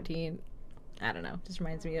 13, 14. I don't know. Just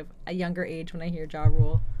reminds me of a younger age when I hear Ja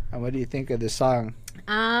Rule. And what do you think of this song?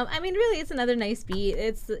 I mean, really, it's another nice beat.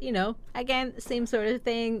 It's, you know, again, same sort of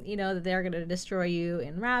thing, you know, that they're going to destroy you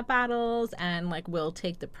in rap battles and, like, we'll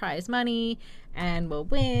take the prize money and we'll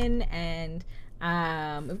win. And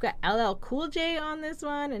we've got LL Cool J on this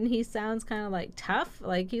one, and he sounds kind of, like, tough.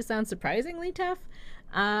 Like, he sounds surprisingly tough.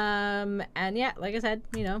 And, yeah, like I said,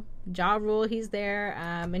 you know, Ja Rule, he's there,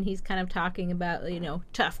 and he's kind of talking about, you know,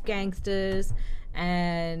 tough gangsters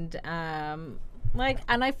and, like,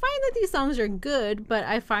 and I find that these songs are good, but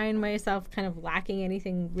I find myself kind of lacking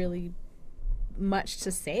anything really much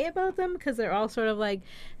to say about them because they're all sort of like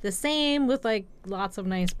the same with like lots of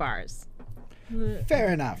nice bars.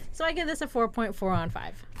 Fair enough. So I give this a 4.4 on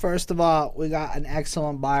 5. First of all, we got an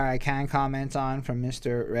excellent bar I can comment on from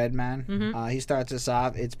Mr. Redman. He starts us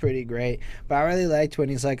off. It's pretty great. But I really liked when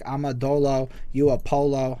he's like, I'm a Dolo, you a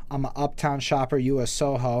Polo. I'm a Uptown shopper, you a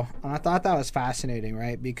Soho. And I thought that was fascinating,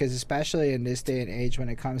 right? Because especially in this day and age when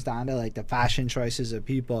it comes down to like the fashion choices of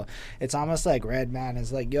people, it's almost like Redman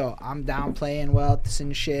is like, yo, I'm downplaying wealth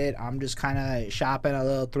and shit. I'm just kind of shopping a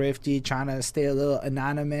little thrifty, trying to stay a little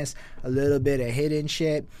anonymous, a little bit of hidden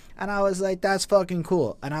shit. And I was like, that's fucking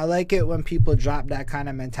cool. And I like it when people drop that kind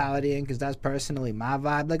of mentality in, because that's personally my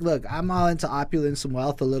vibe. Like, look, I'm all into opulence and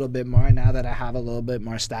wealth a little bit more now that I have a little bit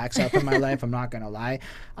more stacks up in my life. I'm not going to lie.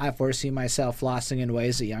 I foresee myself flossing in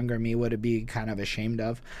ways a younger me would be kind of ashamed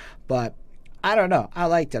of. But I don't know. I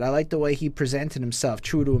liked it. I liked the way he presented himself,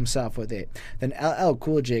 true to himself with it. Then LL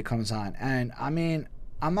Cool J comes on. And, I mean,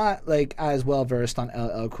 I'm not, like, as well versed on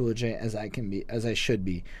LL Cool J as I can be, as I should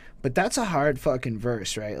be. But that's a hard fucking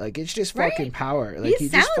verse, right? Like, it's just fucking power. Like, he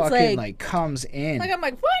just fucking, like, comes in. Like, I'm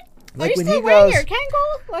like, what? Like, are you when still he wearing goes, your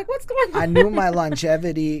Kangol? Like, what's going on? I knew my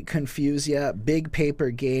longevity confuse ya. Big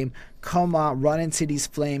paper game. Come on, run into these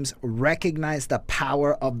flames. Recognize the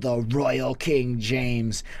power of the Royal King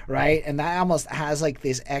James, right? And that almost has, like,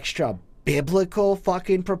 this extra biblical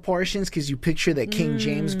fucking proportions, because you picture the King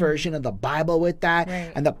James version of the Bible with that,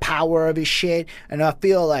 and the power of his shit. And I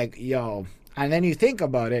feel like, yo... And then you think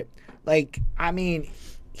about it, like, I mean,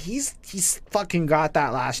 he's fucking got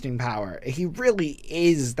that lasting power. He really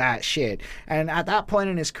is that shit. And at that point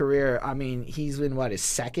in his career, I mean, he's in, what, his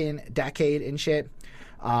second decade and shit?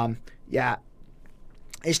 Yeah.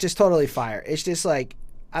 It's just totally fire. It's just like,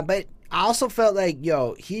 but I also felt like,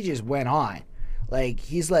 yo, he just went on. Like,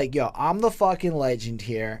 he's like, yo, I'm the fucking legend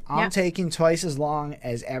here. I'm taking twice as long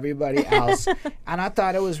as everybody else. And I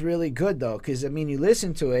thought it was really good, though, because, I mean, you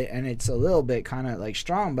listen to it, and it's a little bit kind of, like,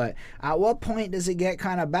 strong. But at what point does it get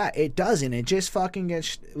kind of bad? It doesn't. It just fucking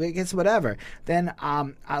gets whatever. Then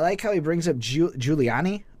I like how he brings up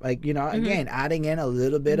Giuliani. Like, you know, again, adding in a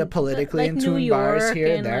little bit of politically like in tune bars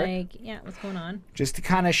here and there. Like, yeah, what's going on? Just to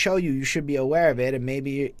kind of show you should be aware of it. And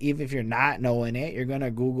maybe even if you're not knowing it, you're going to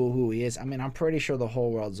Google who he is. I mean, I'm pretty sure the whole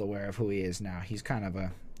world's aware of who he is now. He's kind of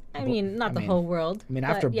a... I mean, not the whole world. I mean,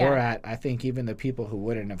 after Borat, I think even the people who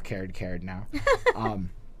wouldn't have cared now.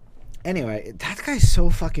 Anyway, that guy's so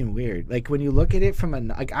fucking weird. Like, when you look at it from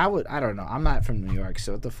like, I don't know. I'm not from New York,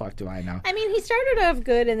 so what the fuck do I know? I mean, he started off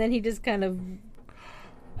good, and then he just kind of...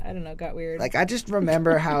 I don't know, got weird. Like, I just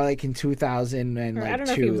remember how, like, in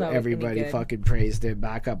 2002, everybody fucking praised him,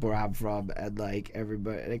 back up where I'm from, and, like,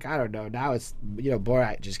 everybody, like, I don't know, now it's, you know,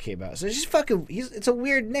 Borat just came out, so it's just fucking, it's a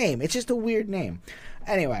weird name, it's just a weird name.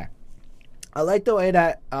 Anyway, I like the way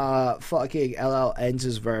that fucking LL ends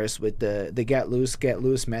his verse with the get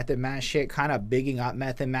loose Method Man shit, kind of bigging up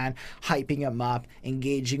Method Man, hyping him up,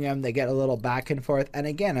 engaging him, they get a little back and forth, and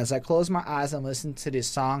again, as I close my eyes and listen to this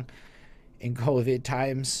song, in COVID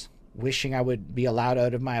times, wishing I would be allowed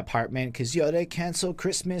out of my apartment because, yo, they cancel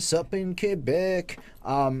Christmas up in Quebec.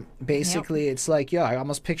 Basically, It's like, yo, I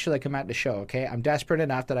almost picture like I'm at the show, okay? I'm desperate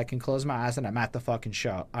enough that I can close my eyes and I'm at the fucking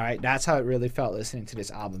show, all right? That's how it really felt listening to this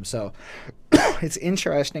album. So it's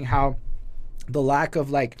interesting how the lack of,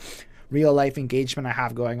 like, real-life engagement I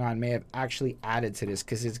have going on may have actually added to this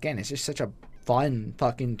because, again, it's just such a fun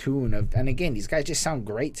fucking tune. And, again, these guys just sound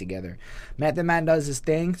great together. Method Man does his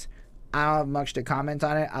things. I don't have much to comment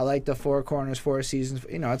on it. I like the Four Corners, Four Seasons.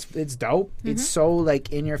 You know, it's dope. It's so,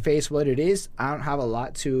 like, in your face what it is. I don't have a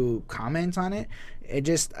lot to comment on it. It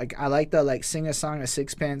just, like, I like the, like, sing a song, a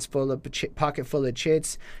sixpence full of pocket full of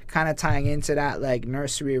chits, kind of tying into that, like,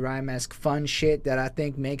 nursery rhyme-esque fun shit that I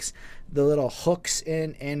think makes the little hooks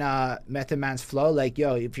in Method Man's flow. Like,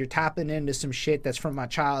 yo, if you're tapping into some shit that's from my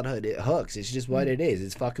childhood, it hooks. It's just what it is.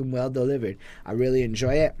 It's fucking well delivered. I really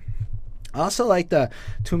enjoy it. I also like the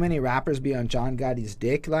too many rappers be on John Gotti's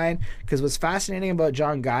dick line, because what's fascinating about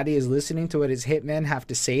John Gotti is listening to what his hitmen have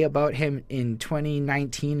to say about him in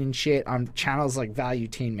 2019 and shit on channels like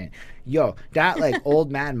Valuetainment. Yo, that, like, old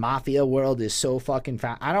man mafia world is so fucking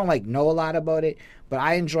fat. I don't, like, know a lot about it, but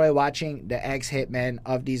I enjoy watching the ex-hitmen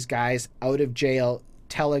of these guys out of jail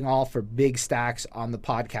telling all for big stacks on the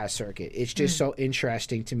podcast circuit. It's just so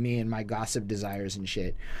interesting to me and my gossip desires and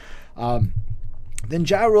shit. Then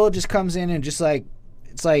Ja Rule just comes in and just, like,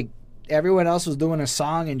 it's like everyone else was doing a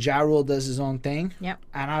song and Ja Rule does his own thing. Yep.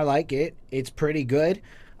 And I like it. It's pretty good.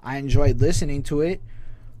 I enjoyed listening to it.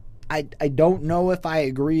 I don't know if I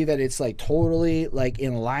agree that it's, like, totally, like,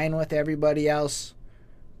 in line with everybody else.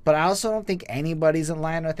 But I also don't think anybody's in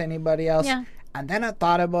line with anybody else. Yeah. And then I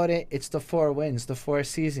thought about it. It's the 4 wins, the 4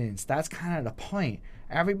 seasons. That's kind of the point.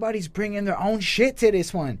 Everybody's bringing their own shit to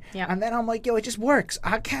this one. Yeah. And then I'm like, yo, it just works.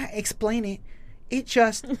 I can't explain it. It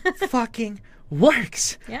just fucking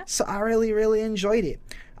works. Yeah. So I really, really enjoyed it.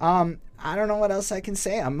 I don't know what else I can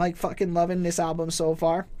say. I'm like fucking loving this album so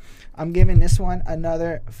far. I'm giving this one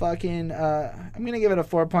another fucking, I'm going to give it a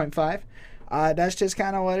 4.5. That's just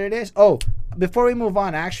kind of what it is. Oh, before we move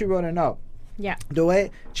on, I actually wrote a note. Yeah. The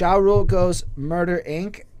way Ja Rule goes Murder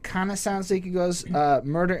Inc. kind of sounds like he goes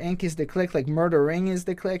Murder Inc. is the click, like Murdering is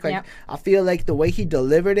the click. Like, yep. I feel like the way he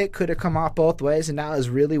delivered it could have come off both ways, and that was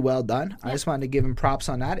really well done. Yep. I just wanted to give him props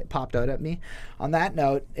on that. It popped out at me. On that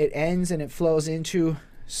note, it ends and it flows into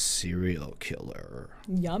Serial Killer.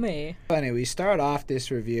 Yummy. Funny, we start off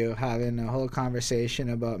this review having a whole conversation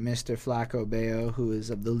about Mr. Flaco Bayo, who is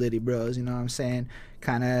of the Liddy Bros, you know what I'm saying?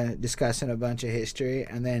 Kind of discussing a bunch of history,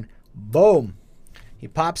 and then boom, he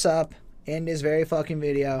pops up in this very fucking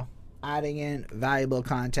video, adding in valuable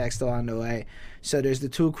context along the way. So there's the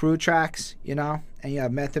 2 crew tracks, you know, and you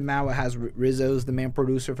have Method Man, what has Rizzo's the main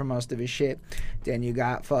producer for most of his shit. Then you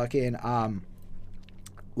got fucking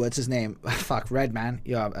what's his name? Fuck, Redman.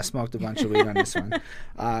 Yo, I smoked a bunch of weed on this one.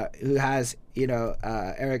 Who has, you know,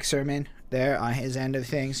 Eric Sermon there on his end of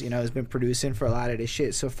things, you know, has been producing for a lot of this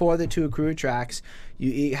shit. So for the 2 crew tracks,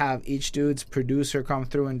 you have each dude's producer come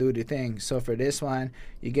through and do the thing. So for this one,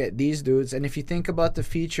 you get these dudes. And if you think about the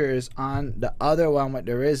features on the other one with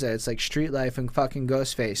the RZA, it's like Street Life and fucking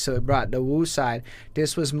Ghostface. So it brought the Wu side.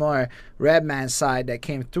 This was more Redman's side that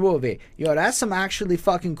came through of it. Yo, that's some actually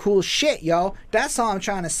fucking cool shit, yo. That's all I'm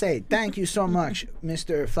trying to say. Thank you so much,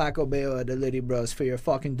 Mr. Flaco Bayo of the Liddy Bros, for your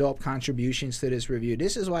fucking dope contributions to this review.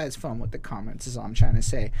 This is why it's fun with the comments, is all I'm trying to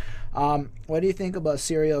say. What do you think about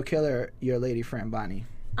Serial Killer, your lady friend Bonnie?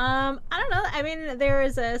 I don't know. I mean, there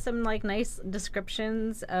is some like nice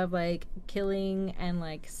descriptions of like killing and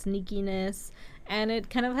like sneakiness, and it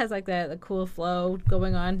kind of has like the cool flow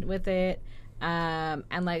going on with it, and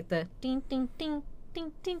like the ding ding ding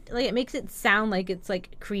ding ding, like it makes it sound like it's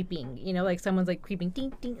like creeping, you know, like someone's like creeping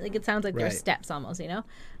ding ding, like it sounds like their steps almost, you know.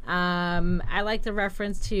 I like the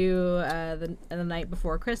reference to the Night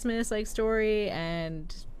Before Christmas like story,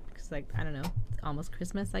 and it's like, I don't know, almost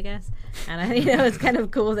Christmas, I guess, and I, you know, it's kind of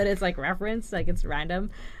cool that it's like referenced, like it's random.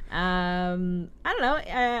 I don't know,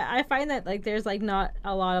 I find that like there's like not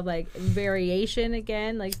a lot of like variation,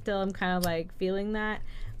 again, like still I'm kind of like feeling that,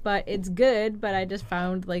 but it's good. But I just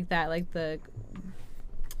found like that, like the,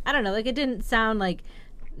 I don't know, like it didn't sound like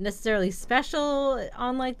necessarily special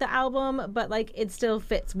on like the album, but like it still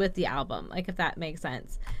fits with the album, like if that makes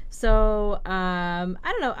sense. So I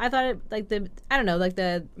don't know, I thought it like the, I don't know, like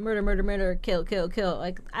the murder kill,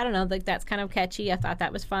 like I don't know, like that's kind of catchy. I thought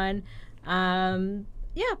that was fun.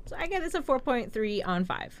 Yeah, so I get it's a 4.3 on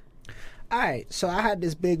 5. All right, so I had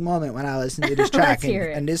this big moment when I listened to this track,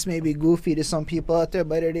 and this may be goofy to some people out there,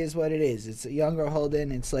 but it is what it is. It's a younger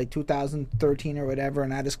Holden. It's like 2013 or whatever,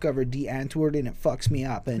 and I discovered D Antwoord, and it fucks me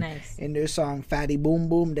up. And in their song Fatty Boom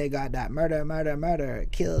Boom, they got that murder,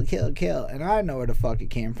 kill, and I know where the fuck it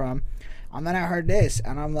came from. And then I heard this,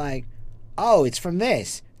 and I'm like, oh, it's from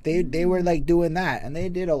this. They were like doing that, and they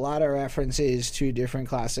did a lot of references to different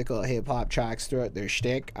classical hip hop tracks throughout their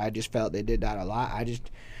shtick. I just felt they did that a lot.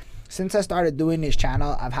 Since I started doing this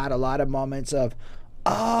channel, I've had a lot of moments of,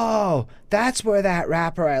 oh, that's where that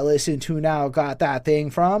rapper I listen to now got that thing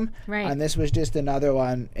from. Right. And this was just another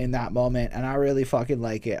one in that moment, and I really fucking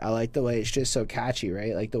like it. I like the way it's just so catchy,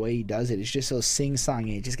 right? Like the way he does it. It's just so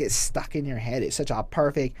sing-songy. It just gets stuck in your head. It's such a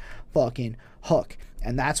perfect fucking hook.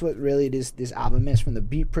 And that's what really this album is, from the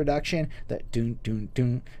beat production, that doon, doon,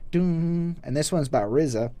 doon, doon. And this one's by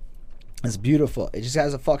RZA. It's beautiful. It just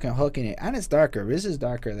has a fucking hook in it, and it's darker. RZA's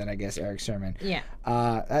darker than, I guess, Eric Sermon. Yeah.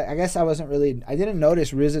 I guess I didn't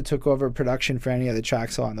notice RZA took over production for any of the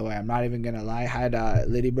tracks along the way. I'm not even gonna lie. Had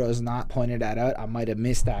Liddy Bros not pointed that out, I might have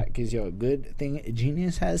missed that, because good thing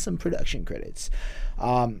Genius has some production credits.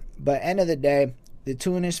 But end of the day, the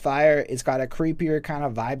tune is fire. It's got a creepier kind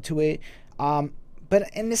of vibe to it. But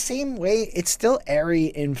in the same way, it's still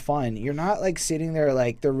airy and fun. You're not like sitting there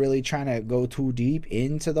like they're really trying to go too deep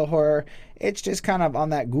into the horror. It's just kind of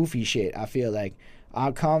on that goofy shit, I feel like.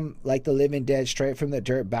 I'll come like the living dead, straight from the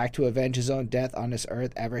dirt, back to avenge his own death on this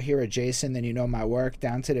earth. Ever hear of Jason, then you know my work.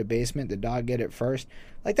 Down to the basement, the dog get it first.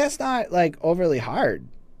 Like, that's not like overly hard.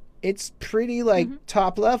 It's pretty like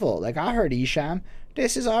top level. Like, I heard Esham.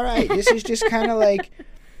 This is all right. This is just kind of like...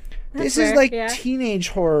 This is like teenage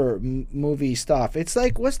horror movie stuff. It's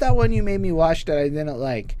like, what's that one you made me watch that I didn't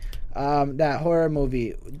like? That horror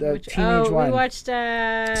movie, the teenage one. We watched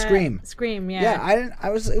Scream. Scream, yeah.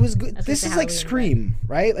 Yeah, it was good. This is like Scream,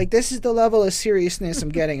 right? Like, this is the level of seriousness I'm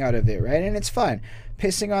getting out of it, right? And it's fun.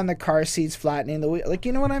 Pissing on the car seats, flattening the wheel. Like,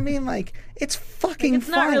 you know what I mean? Like, it's fucking it's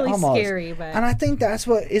fun. Not really almost. Scary, but. And I think that's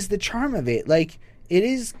what is the charm of it. Like, it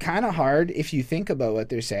is kind of hard if you think about what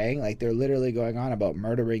they're saying. Like, they're literally going on about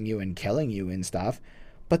murdering you and killing you and stuff.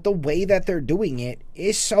 But the way that they're doing it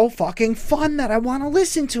is so fucking fun that I want to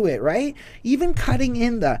listen to it, right? Even cutting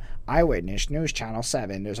in the Eyewitness News Channel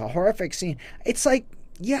 7, there's a horrific scene. It's like,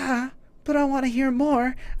 yeah, but I want to hear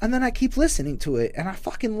more. And then I keep listening to it. And I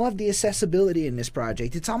fucking love the accessibility in this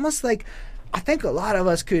project. It's almost like I think a lot of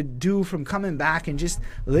us could do from coming back and just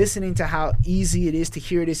listening to how easy it is to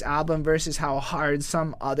hear this album versus how hard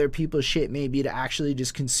some other people's shit may be to actually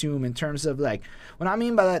just consume, in terms of, like, what I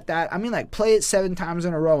mean by that, I mean, like, play it 7 times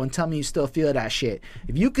in a row and tell me you still feel that shit.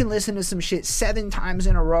 If you can listen to some shit 7 times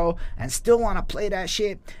in a row and still want to play that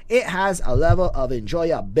shit, it has a level of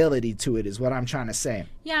enjoyability to it, is what I'm trying to say.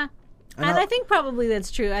 Yeah. And I think probably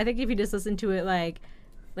that's true. I think if you just listen to it like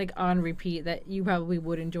on repeat, that you probably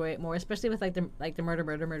would enjoy it more, especially with like the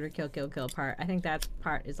murder kill part. I think that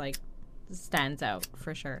part is like stands out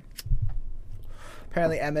for sure.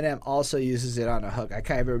 Apparently Eminem also uses it on a hook. I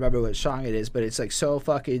can't even remember what song it is, but it's like so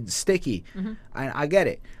fucking sticky. And I get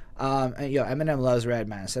it. And Eminem loves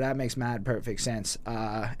Redman, so that makes mad perfect sense.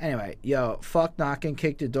 Anyway, fuck knocking,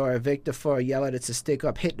 kick the door, evict the floor, yell at it's a stick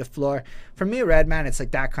up, hit the floor. For me, Redman, it's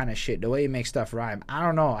like that kind of shit, the way he makes stuff rhyme. I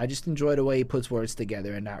don't know, I just enjoy the way he puts words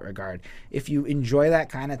together in that regard. If you enjoy that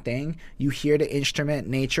kind of thing, you hear the instrument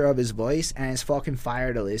nature of his voice, and it's fucking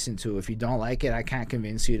fire to listen to. If you don't like it, I can't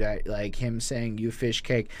convince you that, like, him saying, you fish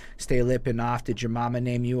cake, stay lipping off, did your mama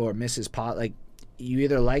name you, or Mrs. Pot, like, you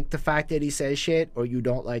either like the fact that he says shit or you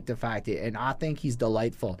don't like the fact that, and I think he's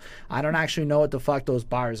delightful. I don't actually know what the fuck those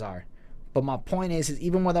bars are, but my point is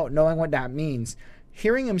even without knowing what that means,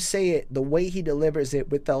 hearing him say it, the way he delivers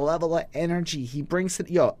it with the level of energy he brings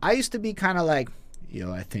to, I used to be kind of like,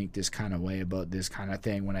 I think this kind of way about this kind of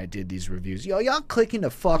thing when I did these reviews. Y'all clicking the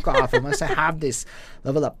fuck off unless I have this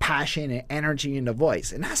level of passion and energy in the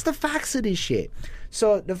voice. And that's the facts of this shit.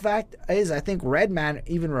 So the fact is, I think Redman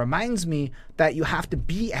even reminds me that you have to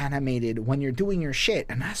be animated when you're doing your shit.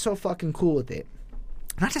 And that's so fucking cool with it.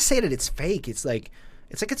 Not to say that it's fake. It's like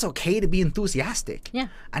it's okay to be enthusiastic. Yeah.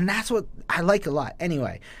 And that's what I like a lot.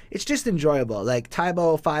 Anyway, it's just enjoyable. Like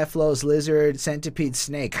Tybo, Five Flows, Lizard, Centipede,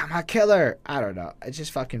 Snake, I'm a killer. I don't know. It's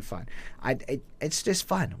just fucking fun. It's just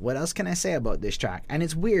fun. What else can I say about this track? And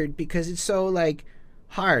it's weird because it's so, like,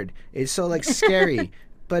 hard. It's so, like, scary.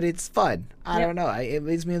 But it's fun. I don't know. It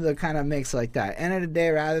leads me to the kind of mix like that. End of the day,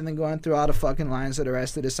 rather than going through all the fucking lines of the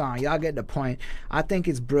rest of the song, y'all get the point. I think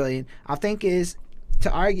it's brilliant. I think is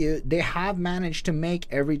to argue they have managed to make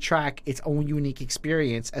every track its own unique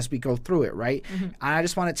experience as we go through it, right? And I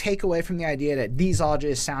just want to take away from the idea that these all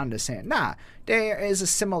just sound the same. Nah, there is a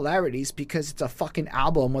similarities because it's a fucking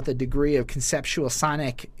album with a degree of conceptual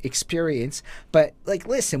sonic experience. But, like,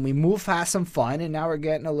 listen, we move past some fun and now we're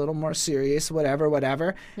getting a little more serious,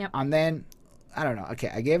 whatever. Yep. And then, I don't know. Okay,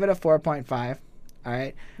 I gave it a 4.5. All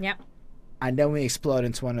right? Yep. And then we explode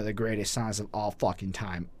into one of the greatest songs of all fucking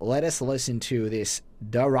time. Let us listen to this,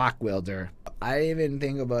 The Rockwilder. I didn't even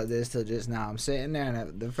think about this till just now. I'm sitting there,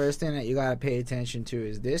 and the first thing that you gotta pay attention to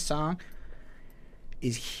is this song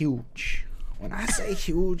is huge. When I say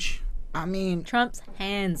huge, I mean Trump's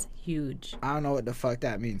hands huge. I don't know what the fuck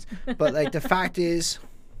that means. But, like, the fact is,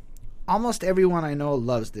 almost everyone I know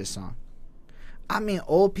loves this song. I mean,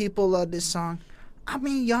 old people love this song. I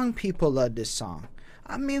mean, young people love this song.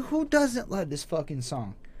 I mean, who doesn't love this fucking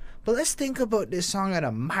song? But let's think about this song at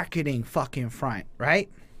a marketing fucking front, right?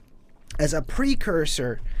 As a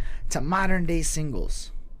precursor to modern day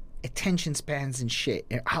singles, attention spans and shit,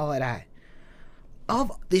 and all of that.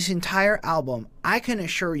 Of this entire album, I can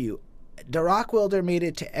assure you, The Rockwilder made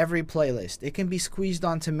it to every playlist. It can be squeezed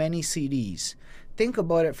onto many CDs. Think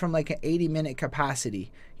about it from like an 80-minute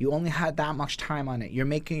capacity. You only had that much time on it. You're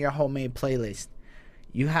making your homemade playlist.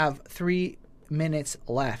 You have 3 minutes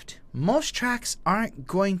left. Most tracks aren't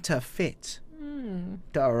going to fit.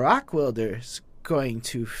 The Rockwilder's going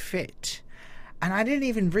to fit. And I didn't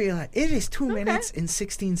even realize it is 2 minutes and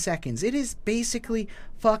 16 seconds. It is basically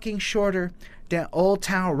fucking shorter than Old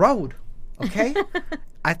Town Road. Okay?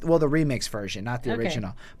 Well, the remix version, not the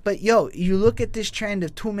original. But, you look at this trend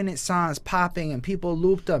of 2-minute songs popping and people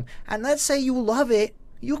loop them. And let's say you love it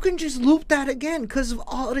you can just loop that again because of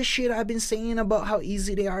all the shit I've been saying about how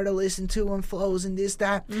easy they are to listen to and flows and this,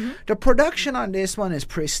 that. The production on this one is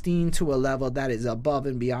pristine to a level that is above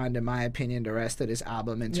and beyond, in my opinion, the rest of this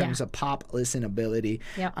album in terms of pop listenability.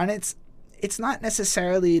 Yep. And it's not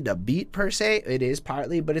necessarily the beat per se, it is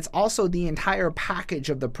partly, but it's also the entire package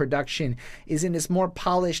of the production is in this more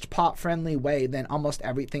polished, pop-friendly way than almost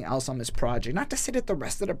everything else on this project. Not to say that the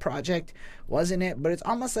rest of the project wasn't it, but it's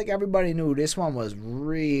almost like everybody knew this one was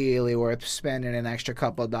really worth spending an extra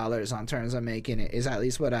couple of dollars on terms of making it, is at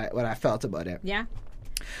least what I felt about it. Yeah.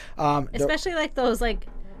 Especially like those, like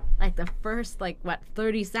the first,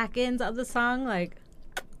 30 seconds of the song, like...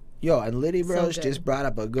 Yo, and Liddy Bros good. just brought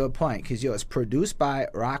up a good point because, it's produced by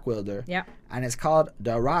Rockwilder. Yep. And it's called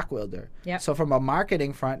The Rockwilder. Yep. So from a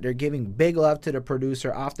marketing front, they're giving big love to the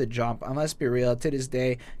producer off the jump. And let's be real, to this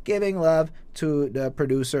day, giving love to the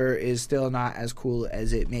producer is still not as cool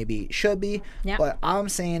as it maybe should be. Yep. But all I'm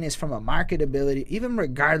saying is from a marketability, even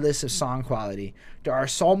regardless of song quality, there are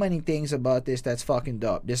so many things about this that's fucking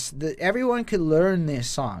dope. Everyone could learn this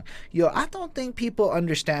song. I don't think people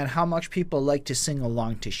understand how much people like to sing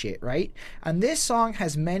along to shit, right? And this song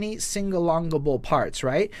has many sing-alongable parts,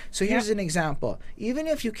 right? So here's an example. Even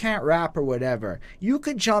if you can't rap or whatever, you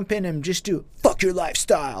could jump in and just do fuck your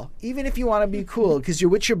lifestyle. Even if you want to be cool because you're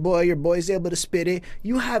with your boy's able to spit it,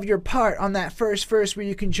 you have your part on that first verse where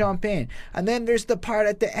you can jump in. And then there's the part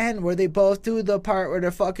at the end where they both do the part where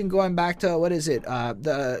they're fucking going back to, what is it,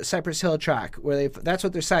 the Cypress Hill track, where that's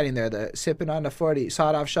what they're citing there, the sipping on the 40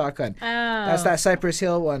 sawed-off shotgun. Oh. That's that Cypress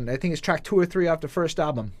Hill one. I think it's track 2 or 3 off the first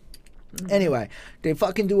album. Anyway, they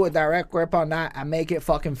fucking do a direct grip on that and make it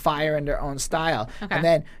fucking fire in their own style. Okay. And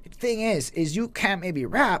then the thing is you can't maybe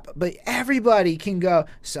rap, but everybody can go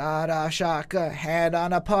sawed-off shotgun, head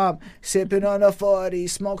on a pump, sipping on a 40,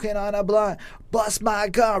 smoking on a blunt, bust my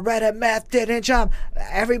gun, red and meth didn't jump.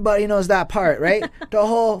 Everybody knows that part, right? The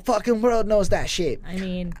whole fucking world knows that shit. I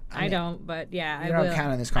mean, I don't, but yeah, You I will. don't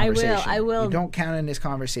count in this conversation. I will. You don't count in this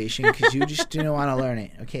conversation because you just didn't want to learn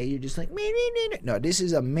it. Okay, you're just like me. No, this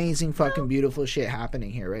is amazing, fucking beautiful shit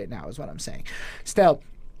happening here right now. Is what I'm saying. Still,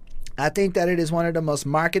 I think that it is one of the most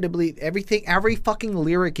marketably every fucking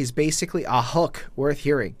lyric is basically a hook worth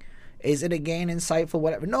hearing. Is it again insightful?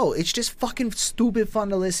 Whatever. No, it's just fucking stupid fun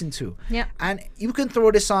to listen to. Yeah. And you can throw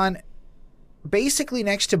this on basically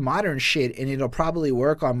next to modern shit and it'll probably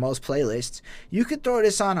work on most playlists. You could throw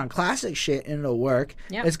this on classic shit and it'll work.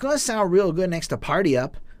 Yep. It's gonna sound real good next to Party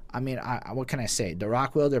Up. I mean, what can I say? The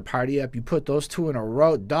Rockwilder, Party Up, you put those two in a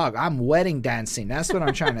row, dog, I'm wedding dancing. That's what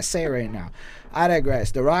I'm trying to say right now. I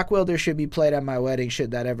digress. The Rockwilder should be played at my wedding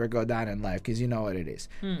should that ever go down in life because you know what it is.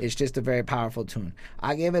 It's just a very powerful tune.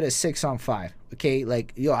 I gave it a 6 on 5. Okay,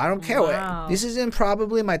 I don't care. Wow. This is in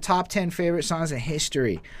probably my top 10 favorite songs in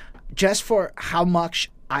history just for how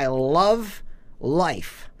much I love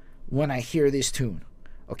life when I hear this tune.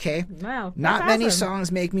 Okay? Wow. Not many songs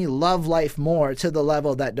make me love life more to the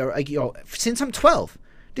level that since I'm 12.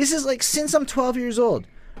 This is since I'm 12 years old,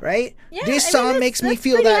 right? Yeah, this song makes me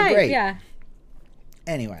feel that hype, great. Yeah.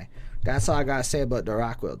 Anyway, that's all I got to say about the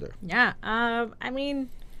Rockwilder. Yeah. I mean,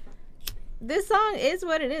 this song is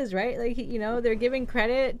what it is, right? They're giving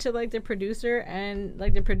credit to the producer and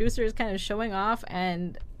the producer is kind of showing off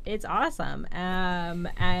and it's awesome.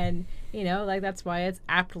 And that's why it's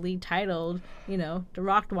aptly titled, The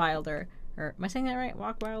Rockwilder. Or am I saying that right?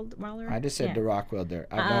 Wilder? I just said the Rockwilder.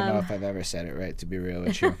 I don't know if I've ever said it right, to be real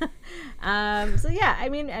with you. So yeah, I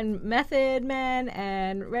mean, and Method Man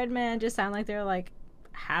and Redman just sound like they're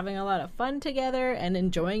having a lot of fun together and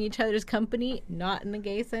enjoying each other's company, not in the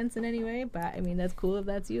gay sense in any way, but I mean that's cool if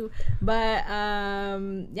that's you. But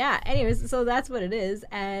yeah, anyways, so that's what it is,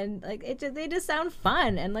 and they just sound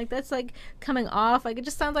fun, and that's coming off, it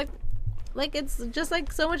just sounds like it's just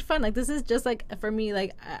so much fun. This is just for me,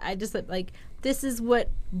 I just this is what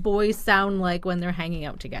boys sound like when they're hanging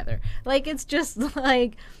out together. It's just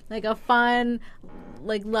like a fun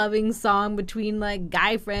loving song between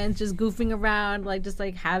guy friends just goofing around, just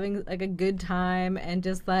having a good time and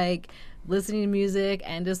just listening to music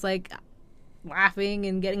and just laughing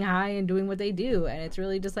and getting high and doing what they do. And it's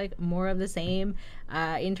really just more of the same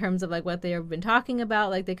in terms of what they have been talking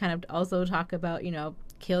about. They kind of also talk about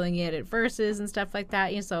killing it at verses and stuff like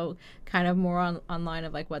that, so kind of more on line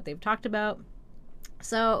of what they've talked about.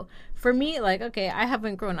 So for me, like, okay, I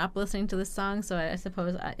haven't grown up listening to this song, so I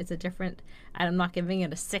suppose it's a different. I'm not giving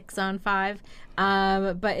it a 6 on 5,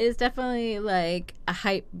 but it's definitely like a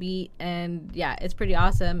hype beat, and yeah, it's pretty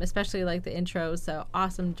awesome, especially like the intro. So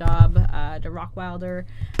awesome job, to Rockwilder.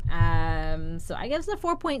 So I give it a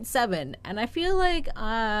 4.7, and I feel like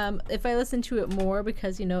if I listen to it more,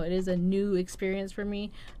 because you know it is a new experience for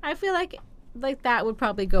me, I feel like that would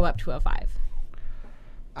probably go up to a 5.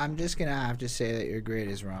 I'm just gonna have to say that your grade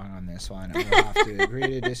is wrong on this one, and we'll have to agree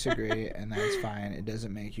to disagree, and that's fine. It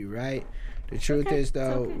doesn't make you right. The truth is,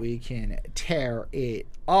 though, we can tear it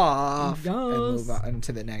off and move on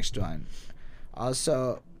to the next one.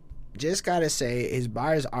 Also, just gotta say, his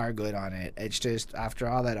bars are good on it. It's just, after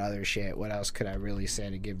all that other shit, what else could I really say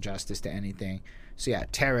to give justice to anything? So yeah,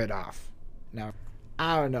 tear it off. Now,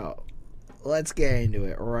 I don't know. Let's get into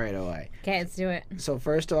it right away. Okay, let's do it. So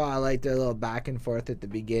first of all, I like their little back and forth at the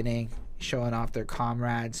beginning, showing off their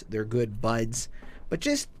comrades, their good buds. But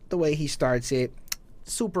just the way he starts it,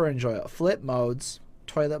 super enjoyable. Flip modes,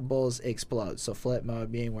 toilet bowls explode. So flip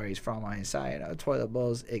mode being where he's from on his side, toilet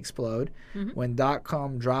bowls explode. When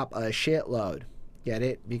 .com drop a shitload. Get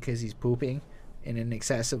it? Because he's pooping in an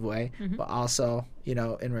excessive way, but also, you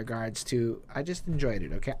know, in regards to, I just enjoyed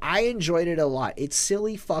it, okay? I enjoyed it a lot. It's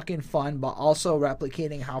silly fucking fun, but also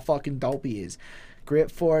replicating how fucking dope he is. Grip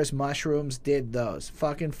Force Mushrooms did those.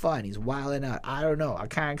 Fucking fun. He's wilding out. I don't know. I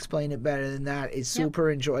can't explain it better than that. It's super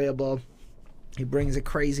enjoyable. He brings a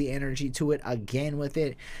crazy energy to it again with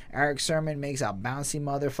it. Eric Sermon makes a bouncy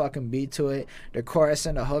motherfucking beat to it. The chorus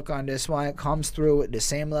and the hook on this one comes through with the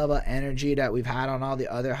same level of energy that we've had on all the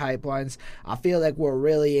other hype ones. I feel like we're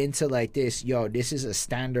really into like this. Yo, this is a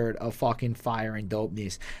standard of fucking fire and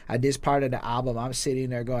dopeness. At this part of the album, I'm sitting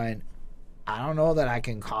there going, I don't know that I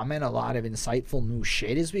can comment a lot of insightful new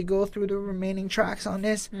shit as we go through the remaining tracks on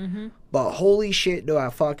this. But holy shit, do I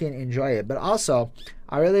fucking enjoy it. But also,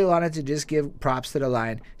 I really wanted to just give props to the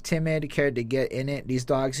line. Timid cared to get in it. These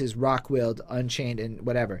dogs is rock-willed, unchained, and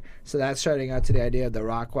whatever. So that's starting out to the idea of the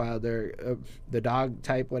Rockwilder, the dog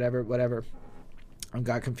type, whatever. I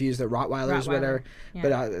got confused at Rottweilers, whatever. Yeah.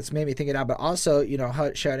 But it's made me think of that. But also, you know,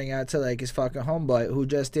 Hut shouting out to like his fucking homeboy who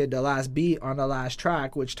just did the last beat on the last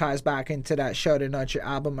track, which ties back into that shouting out your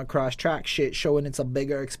album across track shit, showing it's a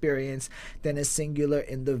bigger experience than a singular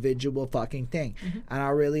individual fucking thing. And I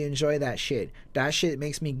really enjoy that shit. That shit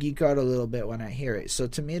makes me geek out a little bit when I hear it. So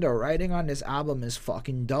to me, the writing on this album is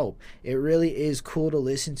fucking dope. It really is cool to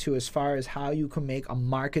listen to as far as how you can make a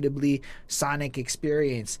marketably sonic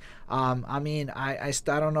experience. I mean, I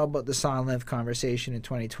don't know about the song length conversation in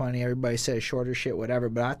 2020. Everybody says shorter shit, whatever.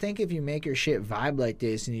 But I think if you make your shit vibe like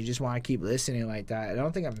this and you just want to keep listening like that, I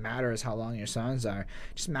don't think it matters how long your songs are.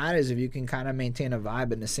 It just matters if you can kind of maintain a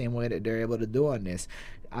vibe in the same way that they're able to do on this.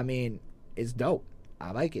 I mean, it's dope.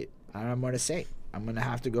 I like it. I don't know more to say. I'm going to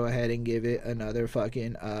have to go ahead and give it another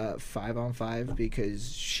fucking 5 on 5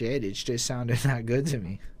 because shit, it's just sounded that good to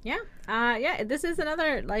me. Yeah. Yeah, this is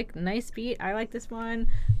another like nice beat. I like this one.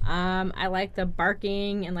 I like the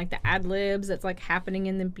barking and like the ad-libs that's like happening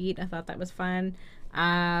in the beat. I thought that was fun.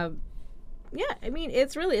 Yeah, I mean,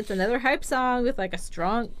 it's another hype song with like a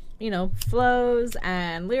strong, you know, flows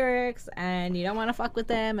and lyrics, and you don't want to fuck with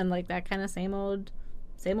them and like that kind of same old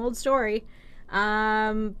story.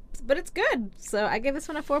 But it's good. So I give this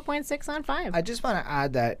one a 4.6 on 5. I just want to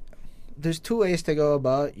add that there's two ways to go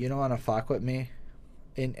about you don't want to fuck with me.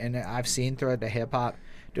 And I've seen throughout the hip hop.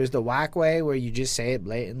 There's the whack way where you just say it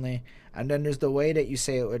blatantly, and then there's the way that you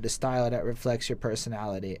say it with the style that reflects your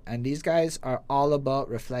personality. And these guys are all about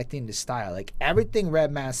reflecting the style. Like everything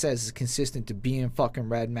Redman says is consistent to being fucking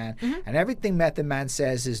Redman, and everything Method Man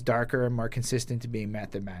says is darker and more consistent to being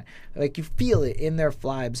Method Man. Like you feel it in their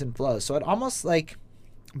vibes and flows. So it almost like,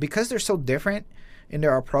 because they're so different in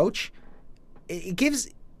their approach, it gives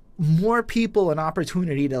more people an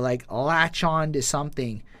opportunity to like latch on to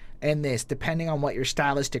something in this, depending on what your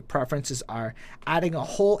stylistic preferences are, adding a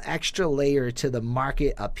whole extra layer to the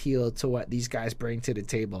market appeal to what these guys bring to the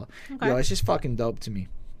table. Okay. Yo, it's just fucking dope to me.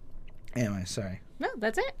 Anyway, sorry. No,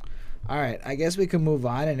 that's it. All right, I guess we can move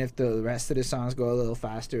on, and if the rest of the songs go a little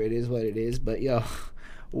faster, it is what it is. But yo,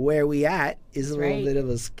 where we at is a little bit of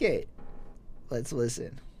a skit. Let's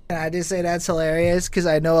listen. And I just say that's hilarious because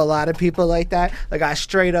I know a lot of people like that. Like, I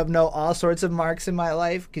straight up know all sorts of marks in my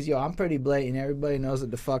life because, yo, I'm pretty blatant. Everybody knows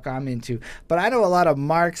what the fuck I'm into. But I know a lot of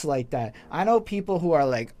marks like that. I know people who are,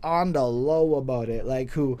 like, on the low about it. Like,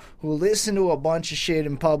 who listen to a bunch of shit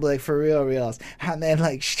in public for reals. And then,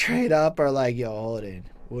 like, straight up are like, yo, hold it.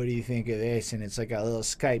 what do you think of this? And it's like a little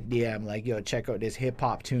Skype DM, like, yo, check out this hip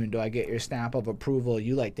hop tune. Do I get your stamp of approval?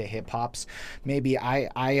 You like the hip hops? Maybe I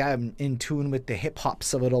am in tune with the hip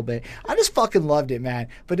hops a little bit. I just fucking loved it, man.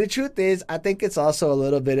 But the truth is, I think it's also a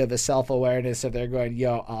little bit of a self-awareness if they're going,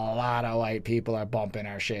 yo, a lot of white people are bumping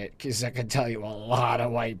our shit. Because I can tell you a lot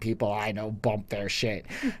of white people I know bump their shit.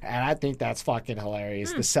 And I think that's fucking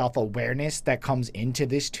hilarious. The self-awareness that comes into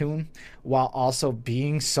this tune while also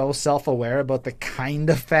being so self-aware about the kind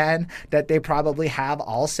of fan that they probably have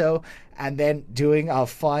also, and then doing a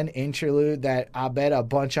fun interlude that I bet a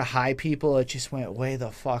bunch of high people, it just went way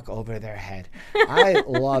the fuck over their head. I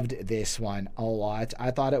loved this one a lot.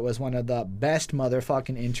 I thought it was one of the best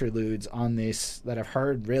motherfucking interludes on this that I've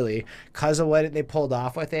heard, really, because of what they pulled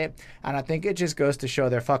off with it. And I think it just goes to show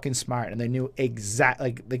they're fucking smart and they knew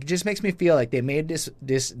exactly, like it just makes me feel like they made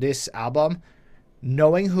this album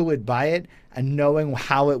knowing who would buy it and knowing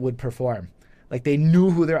how it would perform. Like they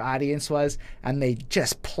knew who their audience was and they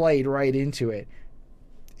just played right into it,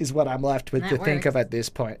 is what I'm left with think of at this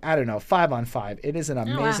point. I don't know, 5 on 5. It is an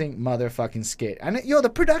amazing motherfucking skit. And the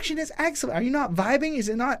production is excellent. Are you not vibing? Is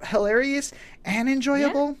it not hilarious and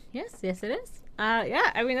enjoyable? Yeah. Yes, it is. Yeah,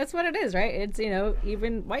 I mean, that's what it is, right? It's,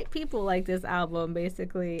 even white people like this album,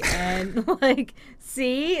 basically. And,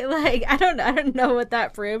 see? I don't know what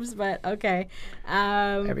that proves, but okay.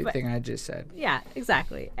 Everything I just said. Yeah,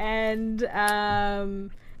 exactly. And, I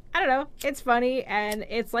don't know. It's funny, and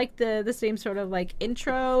it's like the same sort of,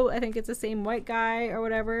 intro. I think it's the same white guy or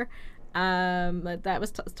whatever. That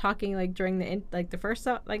was talking, during the first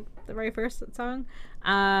song, the very first song.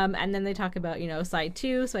 And then they talk about, side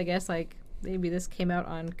 2, so I guess, maybe this came out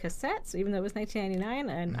on cassettes, even though it was 1999,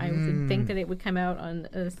 and I would think that it would come out on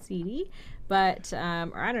a CD, but or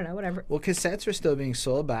I don't know, whatever. Well, cassettes were still being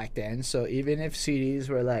sold back then, so even if CDs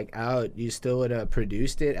were out, you still would have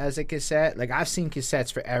produced it as a cassette. I've seen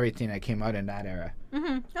cassettes for everything that came out in that era.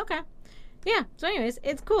 Okay. Yeah. So, anyways,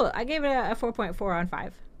 it's cool. I gave it a 4.4 on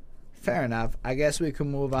 5. Fair enough. I guess we can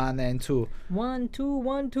move on then to 1 2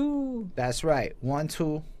 1 2. That's right. 1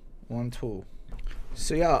 2 1 2.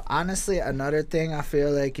 So, honestly, another thing I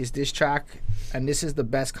feel like is this track, and this is the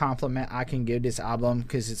best compliment I can give this album,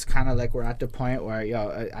 because it's kind of we're at the point where,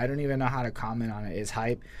 I don't even know how to comment on it. It's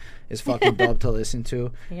hype. It's fucking dope to listen to.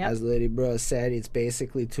 Yep. As Lady Bro said, it's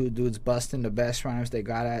basically two dudes busting the best rhymes they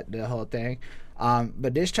got at the whole thing.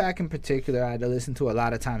 But this track in particular, I had to listen to a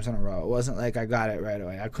lot of times in a row. It wasn't like I got it right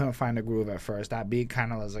away. I couldn't find a groove at first. That beat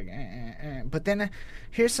kind of was But then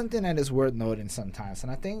here's something that is worth noting sometimes.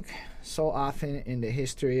 And I think so often in the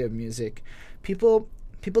history of music, people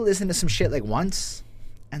listen to some shit once,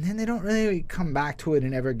 and then they don't really come back to it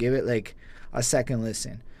and ever give it a second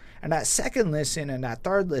listen. And that second listen and that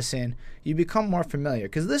third listen, you become more familiar.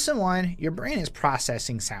 Because listen one, your brain is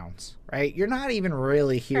processing sounds, right? You're not even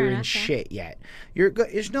really hearing shit yet.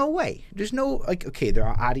 There's no way. There's no, okay, there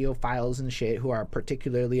are audiophiles and shit who are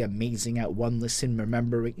particularly amazing at one listen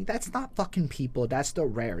remembering. That's not fucking people. That's the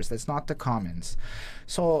rares. That's not the commons.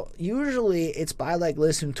 So usually it's by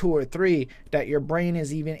listen 2 or 3 that your brain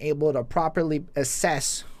is even able to properly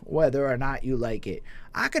assess whether or not you like it.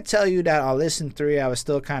 I could tell you that on listen 3, I was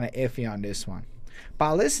still kind of iffy on this one. But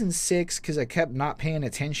I listened 6 because I kept not paying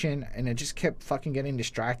attention and I just kept fucking getting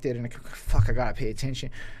distracted and I gotta pay attention.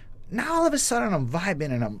 Now all of a sudden I'm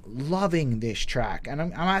vibing and I'm loving this track. And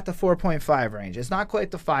I'm at the 4.5 range. It's not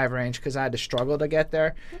quite the 5 range because I had to struggle to get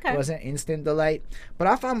there. Okay. It wasn't instant delight. But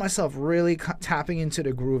I found myself really tapping into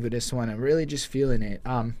the groove of this one and really just feeling it.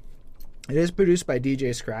 It is produced by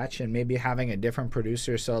DJ Scratch, and maybe having a different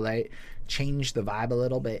producer changed the vibe a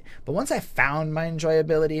little bit. But once I found my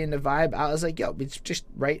enjoyability in the vibe, I was yo, it's just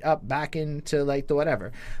right up back into the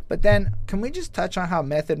whatever. But then, can we just touch on how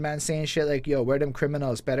Method Man saying shit yo, where them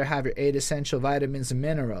criminals better have your 8 essential vitamins and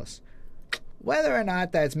minerals? Whether or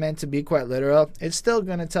not that's meant to be quite literal, it's still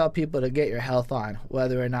going to tell people to get your health on,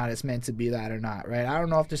 whether or not it's meant to be that or not, right? I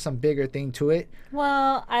don't know if there's some bigger thing to it.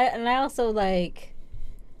 Well, I also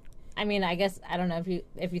I mean, I guess, I don't know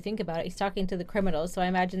if you think about it, he's talking to the criminals, so I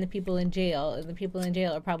imagine the people in jail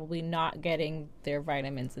are probably not getting their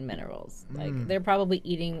vitamins and minerals. They're probably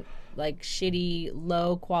eating shitty,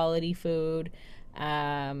 low quality food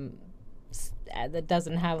that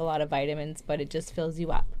doesn't have a lot of vitamins, but it just fills you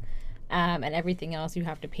up. And everything else you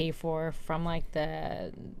have to pay for from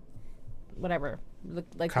the whatever,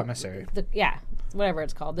 commissary. Whatever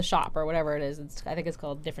it's called, the shop or whatever it is. I think it's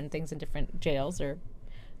called different things in different jails or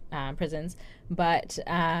prisons, but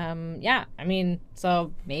I mean,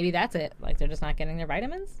 so maybe that's it. They're just not getting their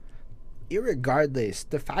vitamins. Irregardless,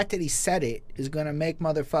 the fact that he said it is gonna make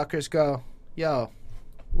motherfuckers go, yo,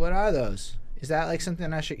 what are those? Is that like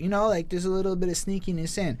something I should, like there's a little bit of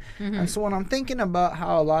sneakiness in. And so when I'm thinking about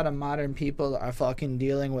how a lot of modern people are fucking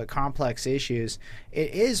dealing with complex issues,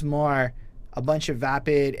 it is more a bunch of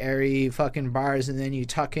vapid, airy fucking bars, and then you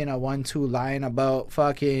tuck in a 1-2 line about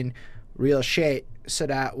fucking real shit so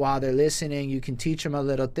that while they're listening, you can teach them a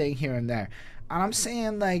little thing here and there. And I'm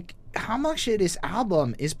saying, like, how much of this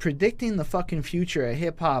album is predicting the fucking future of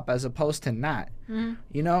hip-hop as opposed to not?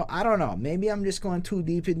 I don't know. Maybe I'm just going too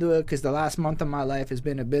deep into it because the last month of my life has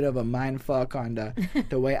been a bit of a mind fuck on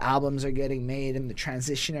the way albums are getting made and the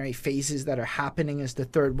transitionary phases that are happening as the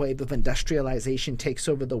third wave of industrialization takes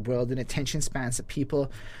over the world and attention spans of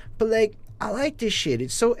people. But, like, I like this shit.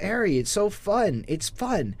 It's so airy. It's so fun. It's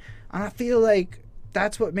fun. And I feel like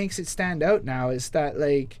that's what makes it stand out now is that,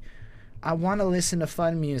 like, I want to listen to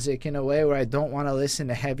fun music in a way where I don't want to listen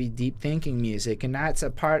to heavy, deep thinking music, and that's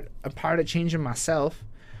a part of changing myself.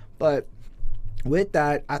 But with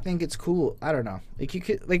that, I think it's cool. I don't know. Like, you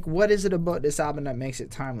could, like, what is it about this album that makes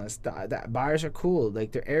it timeless? The bars are cool.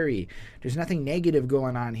 Like, they're airy. There's nothing negative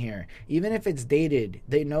going on here. Even if it's dated,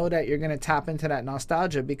 they know that you're gonna tap into that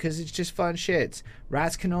nostalgia because it's just fun shits.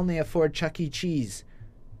 Rats can only afford Chuck E. Cheese.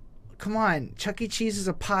 Come on, Chuck E. Cheese is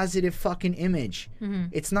a positive fucking image.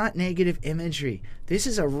 It's not negative imagery. This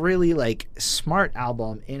is a really, like, smart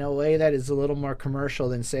album in a way that is a little more commercial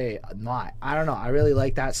than, say, not. I don't know. I really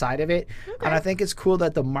like that side of it. Okay. And I think it's cool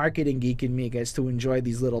that the marketing geek in me gets to enjoy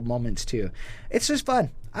these little moments, too. It's just fun.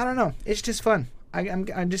 I don't know. It's just fun. I'm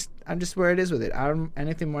just where it is with it. I don't have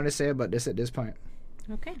anything more to say about this at this point.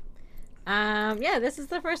 Okay. This is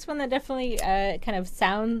the first one that definitely kind of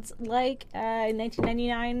sounds like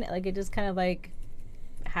 1999. Like, it just kind of like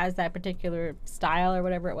has that particular style or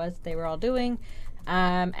whatever it was they were all doing.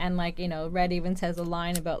 And like, Red even says a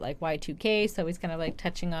line about like Y2K, so he's kind of like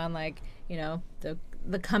touching on like, the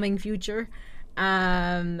coming future.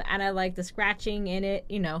 And I like the scratching in it,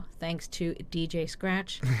 thanks to DJ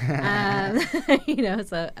Scratch.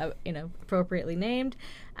 So appropriately named.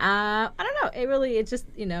 I don't know. It just,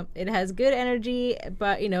 it has good energy,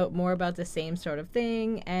 but, more about the same sort of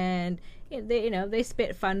thing. And they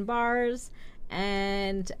spit fun bars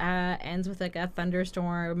and ends with like a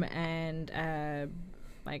thunderstorm and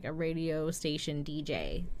like a radio station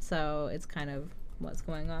DJ. So it's kind of what's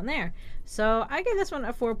going on there. So I give this one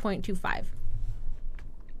a 4.25.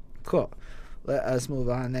 Cool. Let us move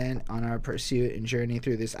on then on our pursuit and journey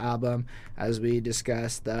through this album as we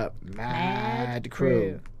discuss the Mad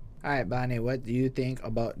Crew. All right, Bonnie, what do you think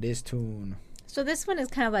about this tune? So this one is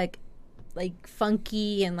kind of like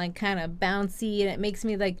funky and like kind of bouncy, and it makes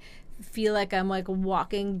me like feel like I'm like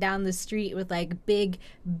walking down the street with like big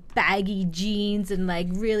baggy jeans and like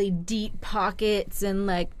really deep pockets and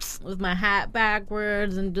like with my hat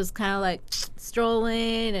backwards and just kind of like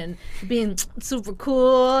strolling and being super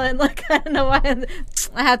cool, and like I don't know why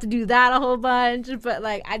I have to do that a whole bunch, but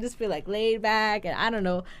like I just feel like laid back and I don't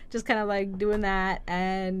know, just kind of like doing that,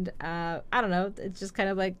 and I don't know, it's just kind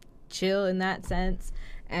of like chill in that sense.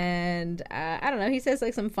 And I don't know, he says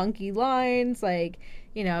like some funky lines like,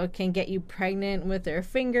 can get you pregnant with their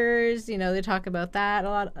fingers. They talk about that a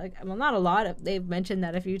lot. Like, well, not a lot. They've mentioned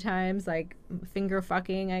that a few times, like finger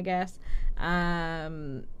fucking, I guess.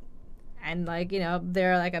 And like,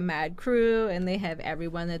 they're like a mad crew and they have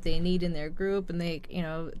everyone that they need in their group, and they,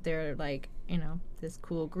 they're like, this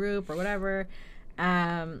cool group or whatever.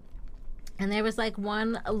 And there was like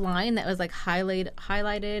one line that was like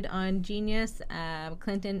highlighted on Genius.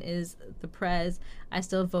 Clinton is the prez. I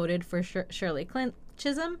still voted for Shirley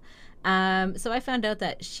Chisholm. So I found out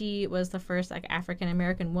that she was the first like African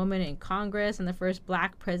American woman in Congress and the first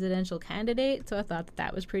black presidential candidate. So I thought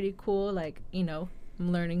that was pretty cool. Like, I'm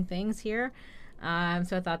learning things here. So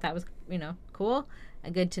I thought that was, cool.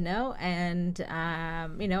 Good to know. And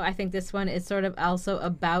I think this one is sort of also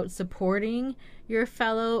about supporting your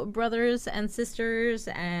fellow brothers and sisters,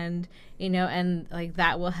 and and like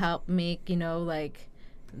that will help make like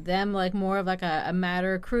them like more of like a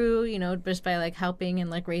madder crew, just by like helping and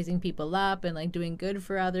like raising people up and like doing good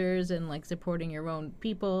for others and like supporting your own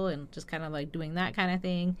people and just kind of like doing that kind of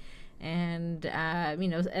thing. And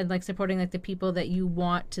and like supporting like the people that you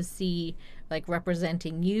want to see like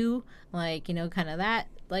representing you, like kind of that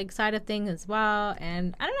like side of things as well.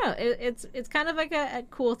 And I don't know, it's kind of like a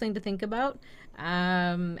cool thing to think about,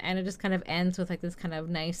 and it just kind of ends with like this kind of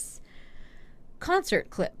nice concert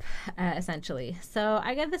clip, essentially. So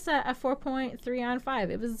I give this a 4.3 on 5.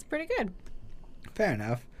 It was pretty good. Fair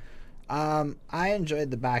enough. I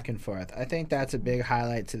enjoyed the back and forth. I think that's a big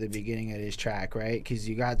highlight to the beginning of this track, right? Because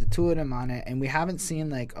you got the two of them on it, and we haven't seen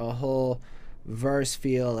like a whole verse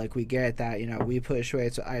feel. Like we get that, you know, we push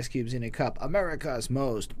weights with Ice Cube's in a cup, America's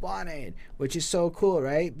Most Wanted, which is so cool,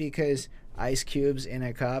 right? Because Ice Cube's in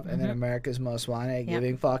a cup and then America's Most Wanted,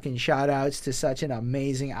 giving fucking shout outs to such an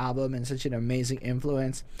amazing album and such an amazing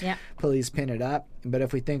influence. Yeah. Police Pin It Up. But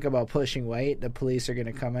if we think about pushing weight, the police are going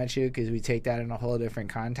to come at you because we take that in a whole different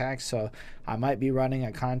context. So I might be running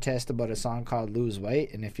a contest about a song called Lose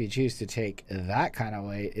Weight, and if you choose to take that kind of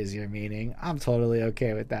weight is your meaning, I'm totally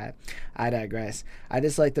okay with that. I digress. I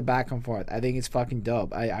just like the back and forth. I think it's fucking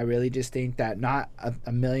dope. I really just think that not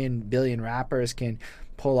a million billion rappers can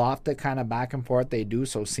pull off the kind of back and forth they do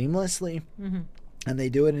so seamlessly. And they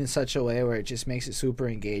do it in such a way where it just makes it super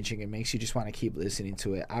engaging. It makes you just want to keep listening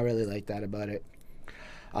to it. I really like that about it.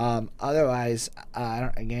 Otherwise, I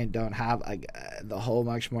don't have the whole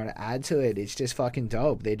much more to add to it. It's just fucking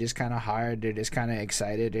dope. They just kind of hard. They're just kind of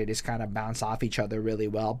excited. They just kind of bounce off each other really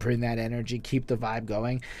well, bring that energy, keep the vibe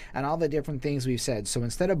going, and all the different things we've said. So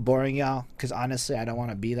instead of boring y'all, because honestly, I don't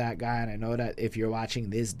want to be that guy, and I know that if you're watching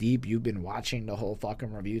this deep, you've been watching the whole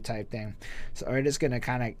fucking review type thing. So we're just gonna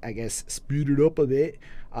kind of, I guess, speed it up a bit.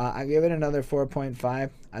 I give it another 4.5.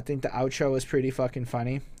 I think the outro was pretty fucking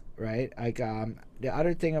funny. Right, like the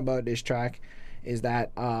other thing about this track is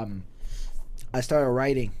that I started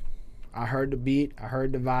writing. I heard the beat, I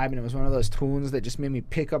heard the vibe, and it was one of those tunes that just made me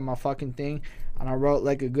pick up my fucking thing, and I wrote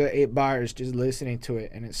like a good 8 bars just listening to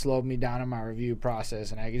it, and it slowed me down in my review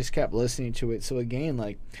process, and I just kept listening to it. So again,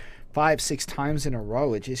 like 5-6 times in a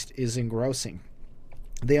row, it just is engrossing.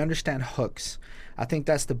 They understand hooks. I think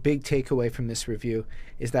that's the big takeaway from this review,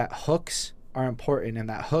 is that hooks are important, and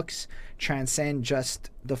that hooks transcend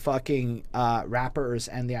just the fucking rappers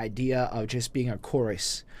and the idea of just being a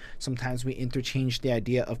chorus. Sometimes we interchange the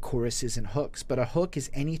idea of choruses and hooks, but a hook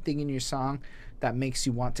is anything in your song that makes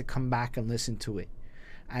you want to come back and listen to it.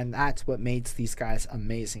 And that's what makes these guys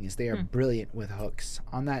amazing, is they are brilliant with hooks.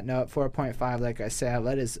 On that note, 4.5, like I said,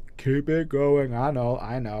 let us keep it going. I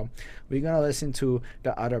know. We're going to listen to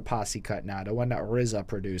the other posse cut now, the one that RZA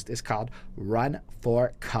produced. It's called Run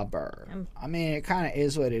for Cover. I mean, it kind of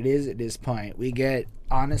is what it is at this point. We get,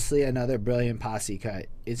 honestly, another brilliant posse cut.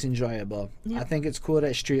 It's enjoyable. Yep. I think it's cool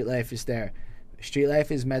that Street Life is there. Street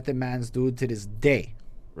Life is Method Man's dude to this day.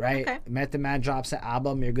 Right? Okay. Method Man drops an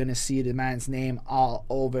album, you're going to see the man's name all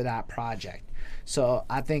over that project. So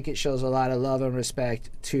I think it shows a lot of love and respect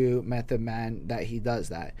to Method Man that he does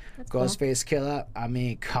that. That's Ghostface cool. Killah, I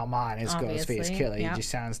mean, come on, it's obviously. Ghostface Killah. Yep. He just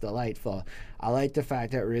sounds delightful. I like the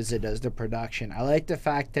fact that RZA does the production. I like the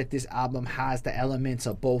fact that this album has the elements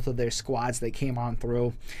of both of their squads that came on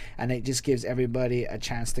through, and it just gives everybody a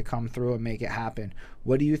chance to come through and make it happen.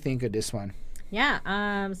 What do you think of this one?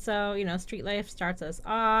 Yeah, so, you know, Street Life starts us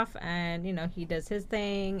off, and, you know, he does his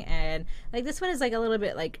thing, and, like, this one is, like, a little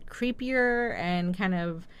bit, like, creepier and kind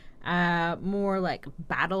of more, like,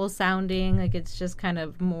 battle sounding. Like, it's just kind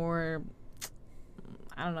of more,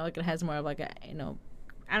 I don't know, like, it has more of, like, a, you know,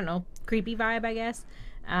 I don't know, creepy vibe, I guess.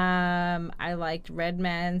 I liked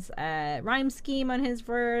Redman's rhyme scheme on his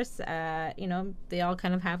verse. You know, they all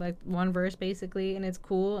kind of have, like, one verse, basically, and it's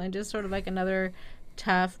cool, and just sort of, like, another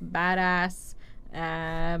tough, badass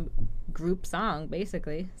group song,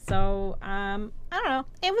 basically. So I don't know,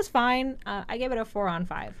 it was fine. I gave it a 4 on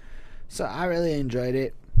 5. So I really enjoyed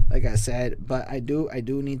it, like I said, but I do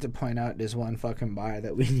need to point out this one fucking bar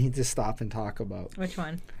that we need to stop and talk about. Which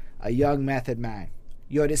one? A young Method Man.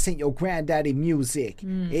 Yo, this ain't your granddaddy music.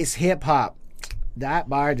 It's hip-hop. That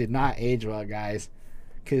bar did not age well, guys,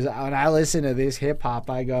 because when I listen to this hip-hop,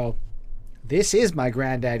 I go, this is my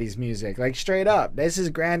granddaddy's music. Like, straight up, this is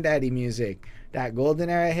granddaddy music. That golden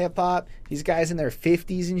era hip-hop, these guys in their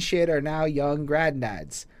 50s and shit are now young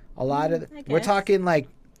granddads. A lot of we're talking like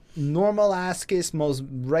normal askest, most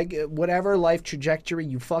whatever life trajectory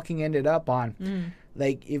you fucking ended up on.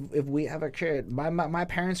 Like, if we have a kid, my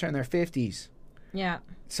parents are in their 50s. Yeah.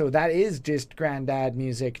 So that is just granddad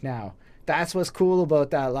music now. That's what's cool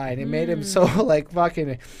about that line. It made him so, like,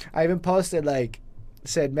 fucking, I even posted, like,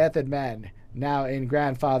 said Method Man now in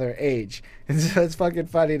grandfather age. And so it's fucking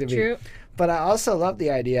funny to me. True. But I also love the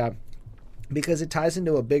idea because it ties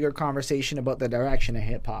into a bigger conversation about the direction of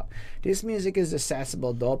hip-hop. This music is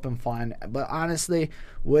accessible, dope, and fun. But honestly,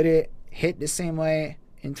 would it hit the same way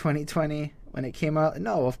in 2020 when it came out?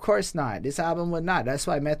 No, of course not. This album would not. That's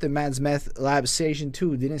why Method Man's Meth Lab Station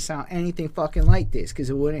 2 didn't sound anything fucking like this, because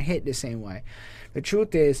it wouldn't hit the same way. The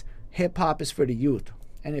truth is, hip-hop is for the youth.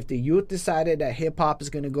 And if the youth decided that hip-hop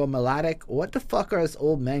is going to go melodic, what the fuck are us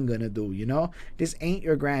old men going to do, you know? This ain't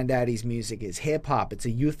your granddaddy's music. It's hip-hop. It's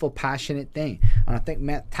a youthful, passionate thing. And I think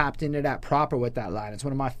Meth tapped into that proper with that line. It's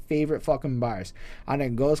one of my favorite fucking bars. I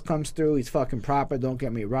think Ghost comes through. He's fucking proper. Don't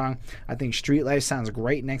get me wrong. I think Street Life sounds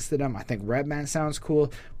great next to them. I think Redman sounds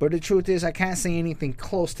cool. But the truth is, I can't say anything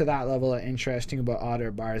close to that level of interesting about all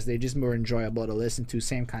their bars. They're just more enjoyable to listen to.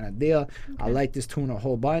 Same kind of deal. Okay. I like this tune a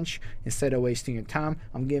whole bunch. Instead of wasting your time,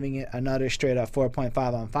 I'm giving it another straight up 4.5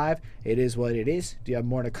 on 5. It is what it is. Do you have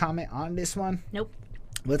more to comment on this one? Nope.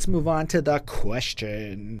 Let's move on to the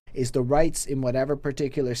question. Is the rights in whatever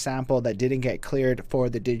particular sample that didn't get cleared for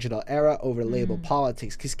the digital era over label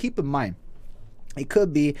politics? Because keep in mind, it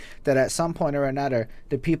could be that at some point or another,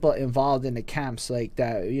 the people involved in the camps, like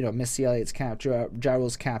that, you know, Missy Elliott's camp,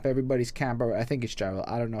 Jarrell's camp, everybody's camp, or I think it's Jarrell.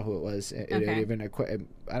 I don't know who it was. I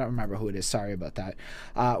don't remember who it is. Sorry about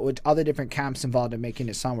that. With other different camps involved in making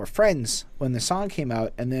the song were friends when the song came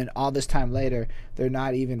out, and then all this time later, they're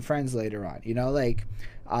not even friends later on. You know, like.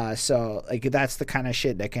 So like that's the kind of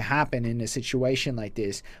shit that can happen in a situation like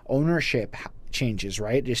this. Ownership changes,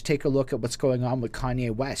 right? Just take a look at what's going on with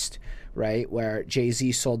Kanye West, right? Where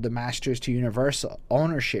Jay-Z sold the masters to Universal.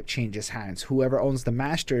 Ownership changes hands. Whoever owns the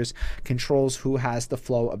masters controls who has the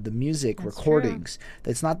flow of the music, that's recordings. True.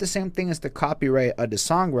 That's not the same thing as the copyright of the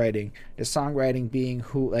songwriting. The songwriting being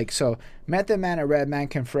who, like, so Method Man and Redman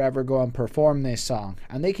can forever go and perform this song,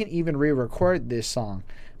 and they can even re-record this song.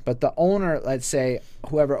 But the owner, let's say,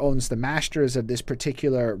 whoever owns the masters of this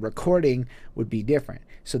particular recording would be different.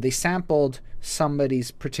 So they sampled somebody's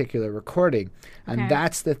particular recording. And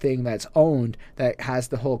that's the thing that's owned that has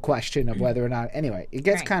the whole question of whether or not. Anyway, it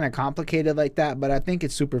gets kind of complicated like that, but I think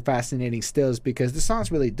it's super fascinating stills because the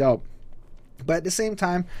song's really dope. But at the same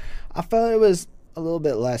time, I felt it was a little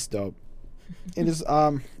bit less dope. It is,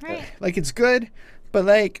 like, it's good, but,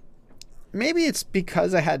 like, maybe it's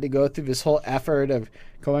because I had to go through this whole effort of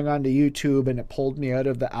going onto YouTube and it pulled me out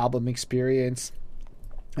of the album experience.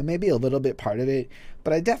 And maybe a little bit part of it.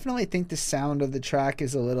 But I definitely think the sound of the track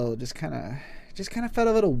is a little just kind of felt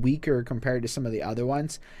a little weaker compared to some of the other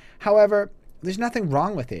ones. However, there's nothing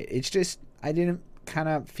wrong with it. It's just I didn't kind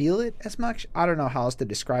of feel it as much. I don't know how else to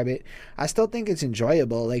describe it. I still think it's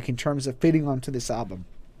enjoyable, like in terms of fitting onto this album.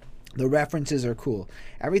 The references are cool.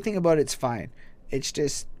 Everything about it's fine. It's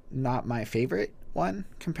just not my favorite one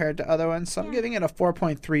compared to other ones, so I'm giving it a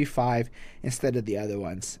 4.35 instead of the other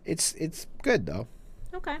ones. It's good though.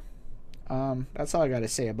 Okay. That's all I gotta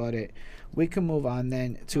say about it. We can move on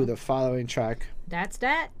then to the following track. That's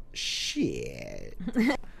that. Shit.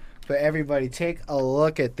 But everybody, take a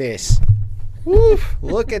look at this. Woo!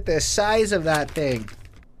 Look at the size of that thing.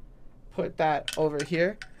 Put that over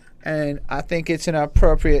here, and I think it's an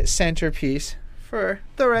appropriate centerpiece for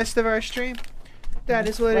the rest of our stream. That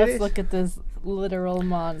is what it is. Let's look at this literal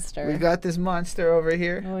monster. We got this monster over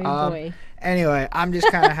here. Oh boy. Anyway, I'm just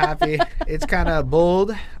kind of happy. It's kind of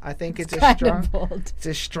bold. I think it's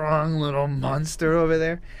a strong little monster over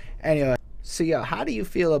there. Anyway, so yeah, how do you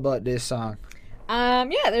feel about this song?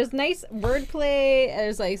 Yeah, there's nice wordplay.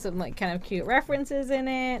 There's like some like kind of cute references in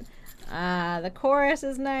it. The chorus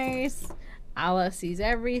is nice. Allah sees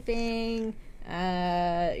everything.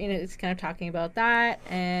 It's kind of talking about that,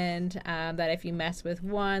 and that if you mess with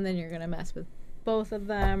one, then you're gonna mess with both of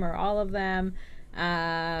them or all of them.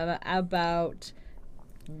 About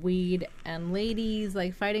weed and ladies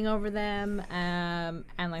like fighting over them, and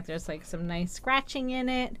like there's like some nice scratching in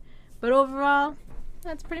it. But overall,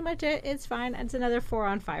 that's pretty much it. It's fine. It's another 4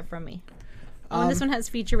 on 5 from me. And this one has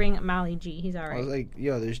featuring Mally G. He's alright. I was like,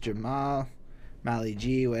 yo, there's Jamal, Mally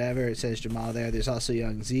G, whatever. It says Jamal there. There's also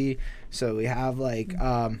Young Z. So we have like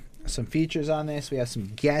some features on this. We have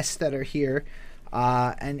some guests that are here.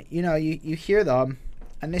 And you hear them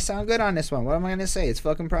and they sound good on this one. What am I going to say? It's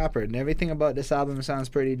fucking proper. And everything about this album sounds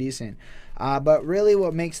pretty decent. But really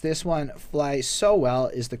what makes this one fly so well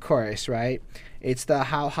is the chorus, right? It's the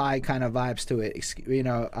how high kind of vibes to it.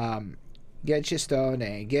 Get you stoned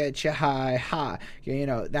and get you high,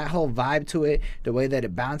 that whole vibe to it, the way that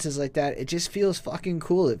it bounces like that, it just feels fucking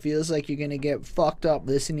cool. It feels like you're going to get fucked up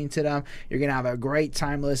listening to them. You're going to have a great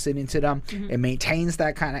time listening to them. It maintains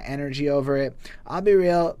that kind of energy over it. I'll be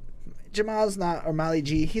real, Jamal's not, or Mally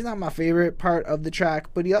G, he's not my favorite part of the track,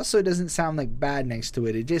 but he also doesn't sound like bad next to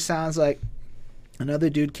it. It just sounds like another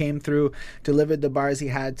dude came through, delivered the bars he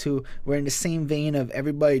had to. We're in the same vein of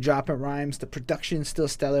everybody dropping rhymes. The production's still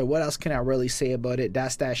stellar. What else can I really say about it?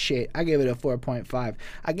 That's that shit. I give it a 4.5.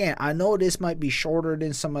 Again, I know this might be shorter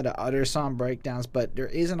than some of the other song breakdowns, but there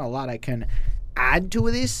isn't a lot I can add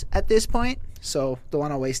to this at this point. So don't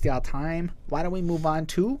want to waste y'all time. Why don't we move on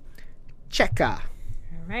to Cheka?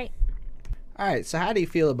 All right. All right, so how do you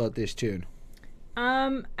feel about this tune?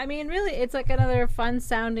 I mean, really, it's like another fun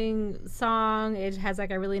sounding song. It has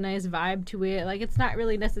like a really nice vibe to it. Like, it's not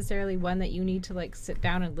really necessarily one that you need to like sit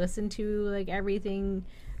down and listen to like everything,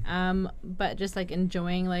 but just like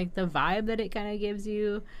enjoying like the vibe that it kind of gives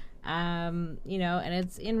you. You know, and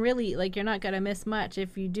it's in really like you're not gonna miss much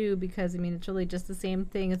if you do, because I mean it's really just the same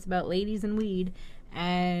thing. It's about ladies and weed,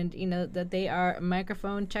 and you know that they are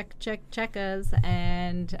microphone checkers,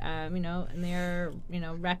 and you know, and they're, you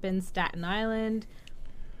know, repping Staten Island,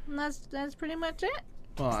 and that's pretty much it.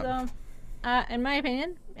 Well, So, in my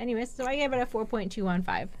opinion, anyways, so I gave it a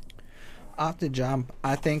 4.215. off the jump,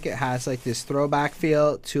 I think it has like this throwback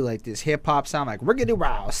feel to like this hip hop sound, like riggedy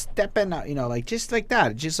wow, stepping out, you know, like just like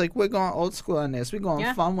that. Just like we're going old school on this, we're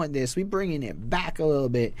going fun with this, we bringing it back a little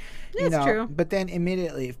bit, you know. True. But then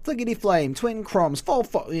immediately, flickety flame, twin chromes, full,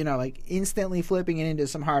 you know, like instantly flipping it into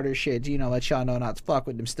some harder shit, you know, let y'all know not to fuck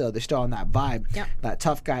with them. Still, they're still on that vibe, that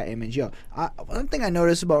tough guy image. Yo, one thing I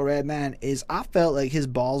noticed about Redman is I felt like his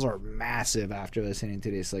balls are massive after listening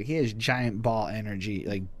to this. Like he has giant ball energy,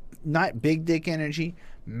 like. Not big dick energy,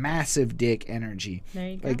 massive dick energy. There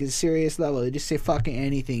you go. Like a serious level. They just say fucking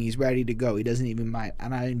anything, he's ready to go. He doesn't even mind.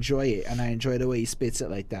 And I enjoy it. And I enjoy the way he spits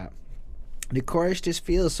it like that. The chorus just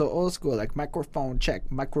feels so old school, like microphone check,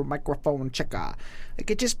 microphone checker.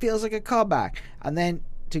 Like it just feels like a callback. And then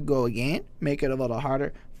to go again, make it a little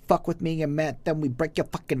harder. Fuck with me, you man, then we break your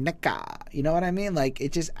fucking neck. You know what I mean? Like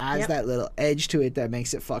it just adds that little edge to it that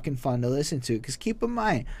makes it fucking fun to listen to. Because keep in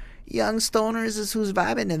mind, young stoners is who's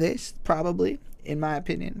vibing to this, probably, in my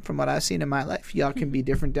opinion, from what I've seen in my life. Y'all can be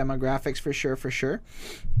different demographics for sure.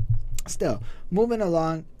 Still, moving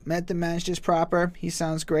along, Method Man's just proper. He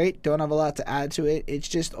sounds great. Don't have a lot to add to it. It's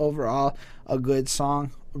just overall a good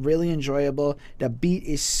song. Really enjoyable. The beat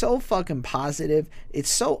is so fucking positive. It's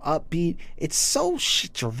so upbeat. It's so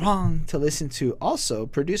strong to listen to. Also,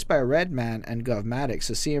 produced by Redman and Govmatic.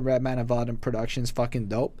 So seeing Redman involved in production is fucking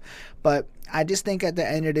dope. But I just think at the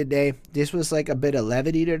end of the day, this was like a bit of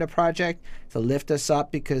levity to the project to lift us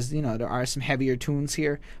up, because, you know, there are some heavier tunes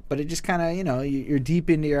here. But it just kind of, you know, you're deep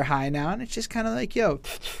into your high now, and it's just kind of like, yo,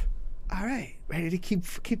 all right, ready to keep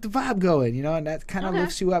the vibe going, you know, and that kind of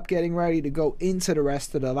lifts you up, getting ready to go into the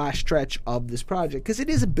rest of the last stretch of this project, because it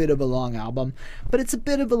is a bit of a long album, but it's a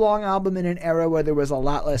bit of a long album in an era where there was a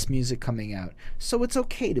lot less music coming out, so it's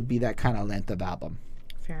okay to be that kind of length of album.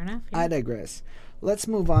 Fair enough. Yeah. I digress. Let's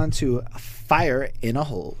move on to Fire in a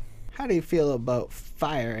Hole. How do you feel about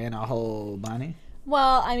Fire in a Hole, Bonnie?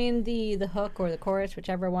 Well, I mean, the hook or the chorus,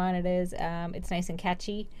 whichever one it is, it's nice and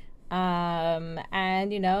catchy,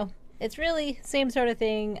 and you know, it's really same sort of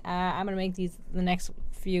thing. I'm gonna make the next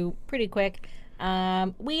few pretty quick.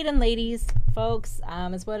 Weed and ladies, folks,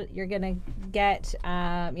 is what you're gonna get.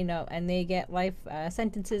 You know, and they get life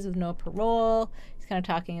sentences with no parole. He's kind of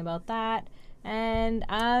talking about that, and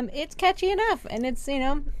it's catchy enough, and it's, you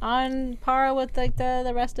know, on par with like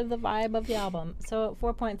the rest of the vibe of the album. So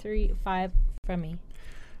 4.35 from me.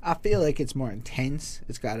 I feel like it's more intense.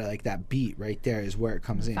 It's got like that beat right there is where it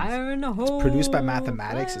comes in. Fire in the hole. It's produced by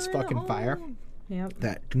Mathematics. It's fucking fire. Yep.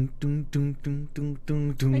 That dun, dun, dun, dun, dun,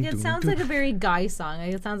 dun, dun, Like it sounds like a very guy song.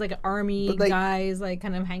 Like it sounds like army like, guys like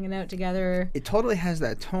kind of hanging out together. It totally has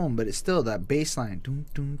that tone, but it's still that bass line. Dun,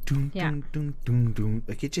 dun, dun, dun, dun, dun, dun.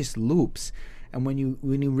 Like it just loops. And when you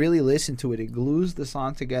really listen to it, it glues the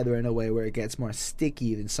song together in a way where it gets more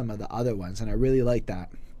sticky than some of the other ones, and I really like that.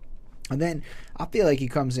 And then I feel like he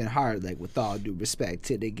comes in hard, like with all due respect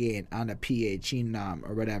to the game on a PH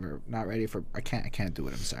or whatever. Not ready for I can't do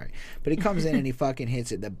it. I'm sorry, but he comes in and he fucking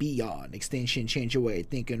hits it. The beyond extension, change your way of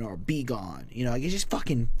thinking, or be gone. You know, like it just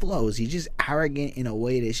fucking flows. He's just arrogant in a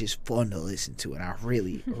way that's just fun to listen to, and I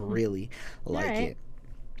really like it.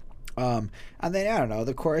 And then I don't know,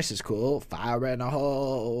 the chorus is cool. Fire in a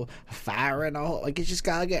hole, fire in a hole. Like it's just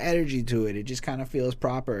got like an energy to it. It just kind of feels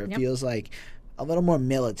proper. It feels like a little more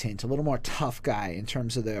militant, a little more tough guy in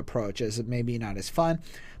terms of the approach, as it maybe not as fun.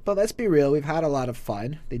 But let's be real, we've had a lot of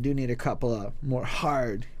fun. They do need a couple of more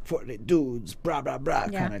hard for the dudes, blah blah blah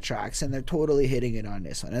kind of tracks, and they're totally hitting it on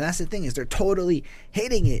this one. And that's the thing, is they're totally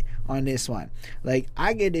hitting it on this one. Like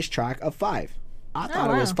I give this track a 5. I thought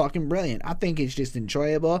it was fucking brilliant. I think it's just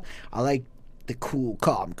enjoyable. I like the cool,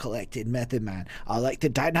 calm, collected Method Man. I like the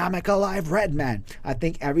dynamic, alive Redman. I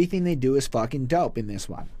think everything they do is fucking dope in this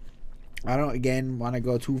one. I don't, again, want to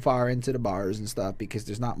go too far into the bars and stuff, because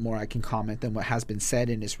there's not more I can comment than what has been said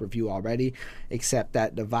in this review already, except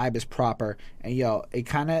that the vibe is proper. And, yo, it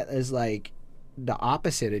kind of is like the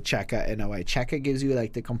opposite of Cheka in a way. Cheka gives you,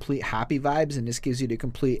 like, the complete happy vibes, and this gives you the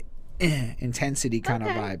complete intensity kind of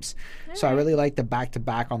Okay. vibes. So I really like the back to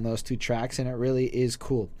back on those two tracks, and it really is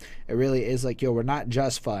cool. It really is like, yo, we're not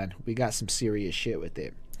just fun. We got some serious shit with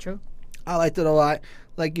it. True. I liked it a lot.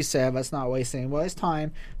 Like you said, let's not waste anybody's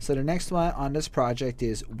time. So the next one on this project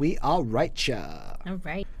is We All Right Ya. All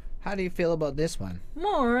right. How do you feel about this one?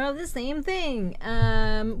 More of the same thing.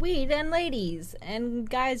 Weed and ladies and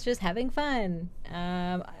guys just having fun.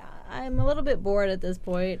 I'm a little bit bored at this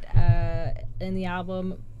point in the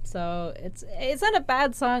album, so it's not a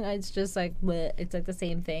bad song. It's just like bleh, it's like the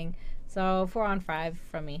same thing. So 4 on 5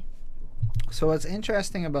 from me. So what's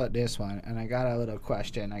interesting about this one, and I got a little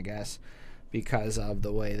question, I guess, because of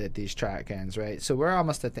the way that these track ends, right? So we're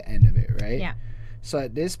almost at the end of it, right? Yeah. So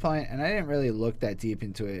at this point, and I didn't really look that deep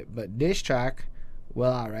into it, but this track,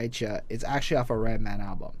 Well Alright Ya, it's actually off a Redman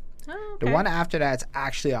album. Oh, okay. The one after that's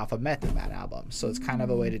actually off a Method Man album, so it's kind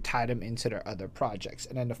of a way to tie them into their other projects.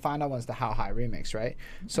 And then the final one's the How High remix, right?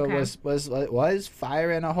 So Okay. was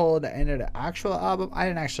Fire in a Hole the end of the actual album? I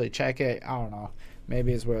didn't actually check it. I don't know.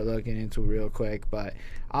 Maybe it's worth looking into real quick. But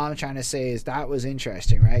all I'm trying to say is that was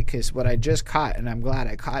interesting, right? Because what I just caught, and I'm glad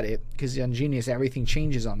I caught it, because on Genius everything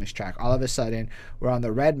changes on this track. All of a sudden, we're on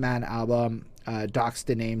the Redman album, Docs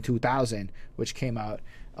the Name 2000, which came out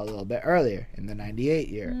a little bit earlier in the 98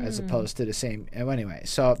 year as opposed to the same. Anyway,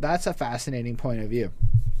 so that's a fascinating point of view.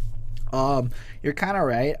 You're kind of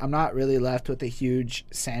right. I'm not really left with a huge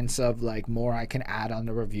sense of like more I can add on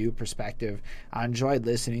the review perspective. I enjoyed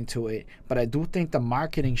listening to it, but I do think the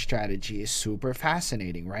marketing strategy is super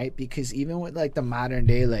fascinating, right? Because even with like the modern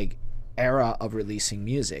day like era of releasing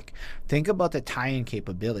music, think about the tie-in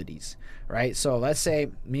capabilities, right? So let's say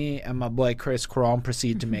me and my boy Chris Chrome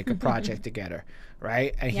proceed to make a project together,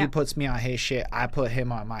 right? And he Yep. puts me on his shit, I put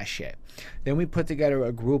him on my shit. Then we put together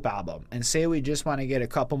a group album, and say we just want to get a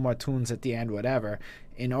couple more tunes at the end, whatever,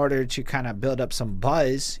 in order to kind of build up some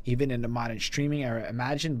buzz, even in the modern streaming era.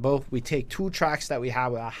 Imagine both, we take two tracks that we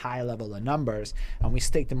have with a high level of numbers, and we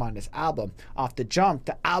stick them on this album. Off the jump,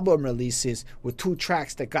 the album releases with two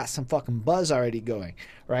tracks that got some fucking buzz already going,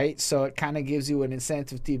 right? So it kind of gives you an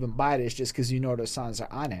incentive to even buy this just because you know those songs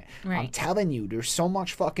are on it. I'm Right. telling you, there's so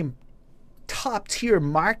much fucking top tier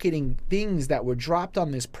marketing things that were dropped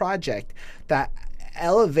on this project that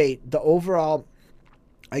elevate the overall,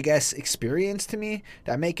 I guess, experience to me,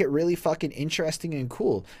 that make it really fucking interesting and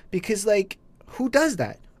cool. Because like, who does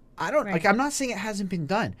that? I don't Right. like, I'm not saying it hasn't been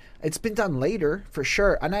done. It's been done later for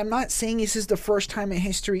sure, and I'm not saying this is the first time in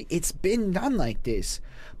history it's been done like this.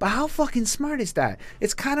 But how fucking smart is that?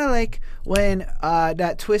 It's kind of like when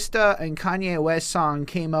that Twista and Kanye West song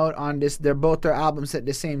came out on this. They're both their albums at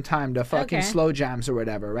the same time, the fucking Okay. slow jams or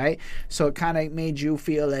whatever, right? So it kind of made you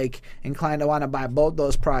feel like inclined to want to buy both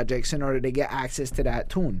those projects in order to get access to that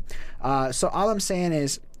tune. So all I'm saying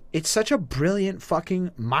is, it's such a brilliant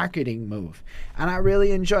fucking marketing move, and I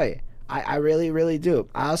really enjoy it. I really, really do.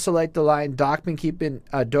 I also like the line, Doc been keeping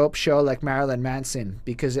a dope show like Marilyn Manson,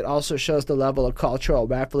 because it also shows the level of cultural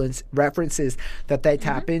references that they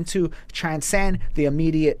tap into transcend the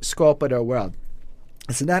immediate scope of their world.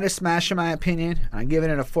 It's another smash in my opinion. I'm giving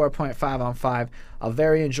it a 4.5 on 5. A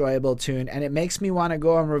very enjoyable tune, and it makes me want to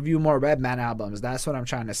go and review more Redman albums. That's what I'm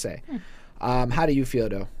trying to say. How do you feel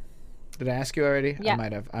though? Did I ask you already? Yeah. I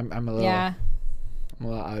might have. I'm a little... Yeah. I'm a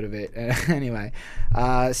little out of it. Anyway,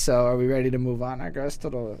 so are we ready to move on, I guess, to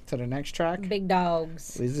the next track? Big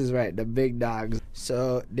dogs. This is right, the Big Dogs.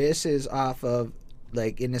 So this is off of,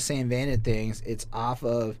 like, in the same vein of things, it's off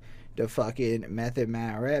of the fucking Method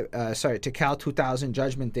Man, Tikal 2000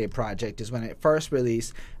 Judgment Day project is when it first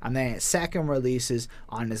released, and then its second releases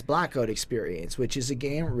on this Blackout Experience, which is,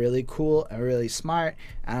 again, really cool and really smart,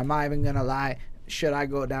 and I'm not even gonna lie, should I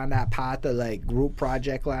go down that path of like group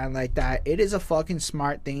project line like that, it is a fucking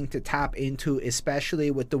smart thing to tap into,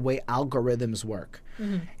 especially with the way algorithms work.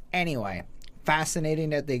 Anyway, fascinating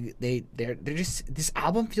that they're just, this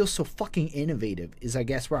album feels so fucking innovative is I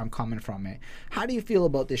guess where I'm coming from it. How do you feel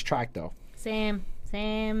about this track though? Same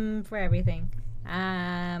for everything.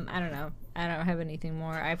 I don't know. I don't have anything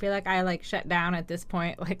more. I feel like I like shut down at this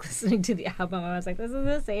point, like listening to the album. I was like, this is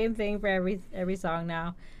the same thing for every song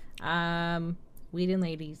now. Weed and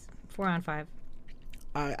Ladies, 4 on 5.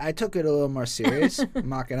 I took it a little more serious. I'm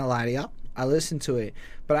not gonna lie to you. I listened to it,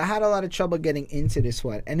 but I had a lot of trouble getting into this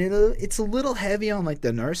one, and it's a little heavy on like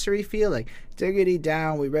the nursery feel, like diggity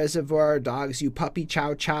down, we reservoir dogs, you puppy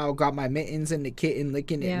chow chow, got my mittens and the kitten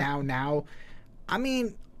licking it now. I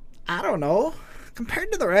mean, I don't know.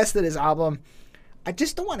 Compared to the rest of this album, I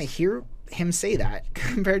just don't want to hear him say that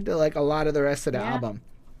compared to like a lot of the rest of the album.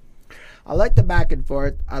 I like the back and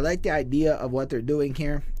forth. I like the idea of what they're doing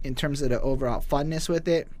here in terms of the overall funness with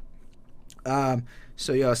it.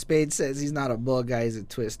 So yo, Spade says he's not a bull guy, he's a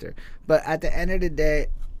twister. But at the end of the day,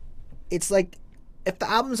 it's like, if the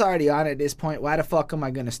album's already on at this point, why the fuck am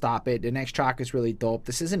I gonna stop it? The next track is really dope.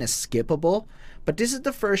 This isn't a skippable, but this is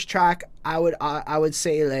the first track I would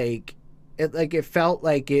say like it felt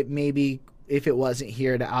like it maybe if it wasn't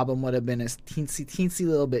here, the album would have been a teensy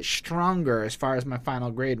little bit stronger as far as my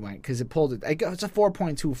final grade went, because it pulled it. It's a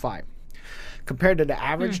 4.25 compared to the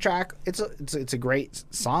average track. It's a great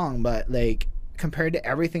song, but like compared to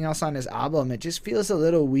everything else on this album, it just feels a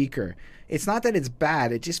little weaker. It's not that it's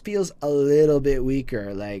bad, it just feels a little bit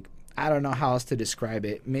weaker. Like, I don't know how else to describe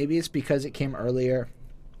it. Maybe it's because it came earlier,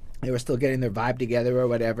 they were still getting their vibe together or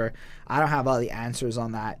whatever. I don't have all the answers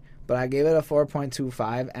on that, but I gave it a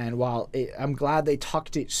 4.25. And while I'm glad they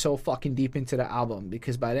tucked it so fucking deep into the album,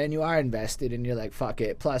 because by then you are invested and you're like, fuck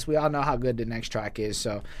it. Plus we all know how good the next track is,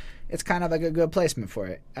 so it's kind of like a good placement for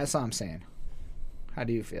it. That's all I'm saying. How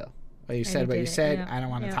do you feel? Well, you said what you said. Yeah. I don't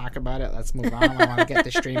want to talk about it. Let's move on. I want to get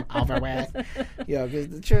the stream over with. Because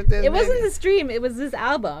the truth is, it wasn't the stream. It was this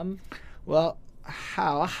album. Well,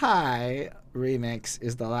 How High remix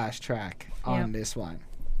is the last track on this one.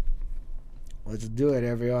 Let's do it,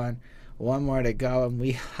 everyone. One more to go, and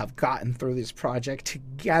we have gotten through this project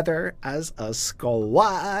together as a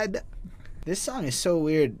squad. This song is so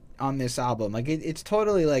weird on this album. Like, it's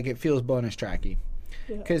totally like it feels bonus tracky.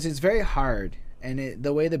 Because it's very hard. And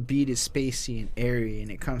the way the beat is spacey and airy and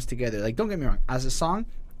it comes together. Like, don't get me wrong. As a song,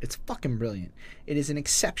 it's fucking brilliant. It is an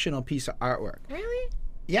exceptional piece of artwork. Really?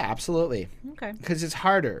 Yeah, absolutely. Okay. Because it's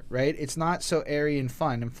harder, right? It's not so airy and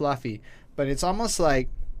fun and fluffy. But it's almost like,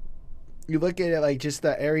 you look at it like just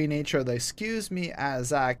the airy nature of, like, excuse me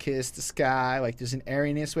as I kiss the sky. Like, there's an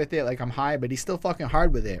airiness with it. Like, I'm high, but he's still fucking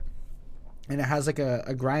hard with it. And it has, like,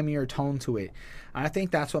 a grimier tone to it. And I think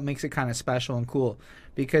that's what makes it kind of special and cool.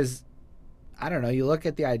 Because, I don't know, you look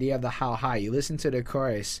at the idea of the How High, you listen to the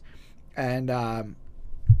chorus, and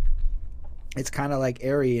it's kind of like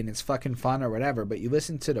airy and it's fucking fun or whatever, but you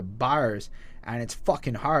listen to the bars and it's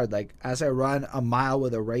fucking hard. Like, as I run a mile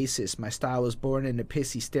with a racist, my style was born in the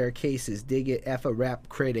pissy staircases, dig it, F a rap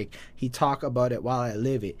critic, he talk about it while I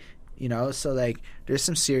live it. You know, so like there's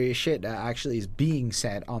some serious shit that actually is being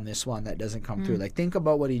said on this one that doesn't come through. Like, think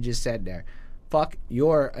about what he just said there. Fuck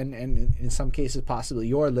your, and in some cases possibly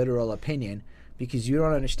your literal opinion, because you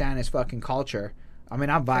don't understand his fucking culture. I mean,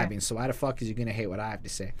 I'm vibing, so why the fuck is he gonna hate what I have to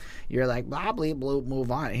say? You're like, blah, blah, blah, move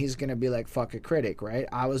on. And he's gonna be like, fuck a critic, right?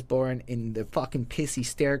 I was born in the fucking pissy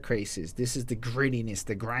staircases. This is the grittiness,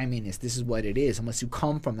 the griminess. This is what it is. Unless you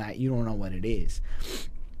come from that, you don't know what it is.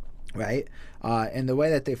 Right? And the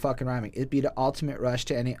way that they fucking rhyming, it'd be the ultimate rush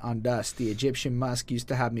to any on dust. The Egyptian musk used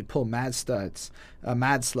to have me pull mad sluts.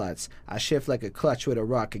 I shift like a clutch with a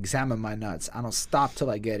rock, examine my nuts. I don't stop till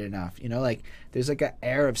I get enough. You know, like, there's like an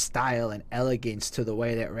air of style and elegance to the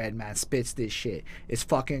way that Redman spits this shit. It's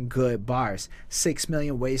fucking good bars. 6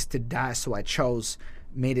 million ways to die, so I chose.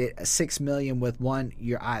 Made it a 6 million with one,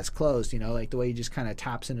 your eyes closed, you know, like the way he just kind of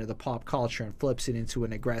taps into the pop culture and flips it into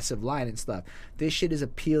an aggressive line and stuff. This shit is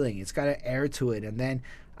appealing. It's got an air to it. And then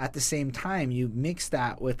at the same time, you mix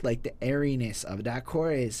that with like the airiness of that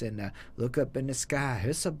chorus and look up in the sky.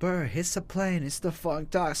 It's a bird, it's a plane, it's the funk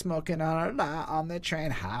dog smoking on the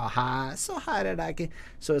train. How high? So high that I can.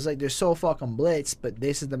 So it's like they're so fucking blitz, but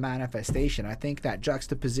this is the manifestation. I think that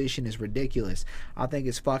juxtaposition is ridiculous. I think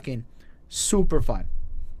it's fucking super fun.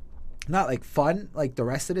 Not like fun like the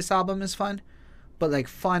rest of this album is fun, but like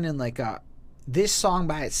fun and like this song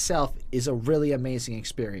by itself is a really amazing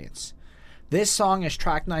experience. This song is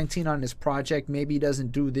track 19 on this project. Maybe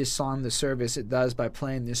doesn't do this song the service it does by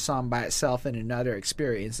playing this song by itself in another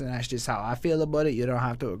experience, and that's just how I feel about it. You don't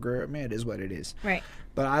have to agree with me. It is what it is. Right.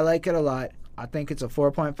 But I like it a lot. I think it's a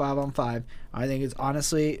 4.5 on 5. I think it's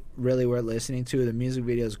honestly really worth listening to. The music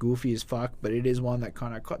video is goofy as fuck, but it is one that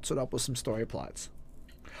kind of cuts it up with some story plots.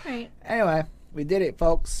 Right. Anyway, we did it,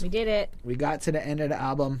 folks. We did it. We got to the end of the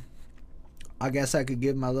album. I guess I could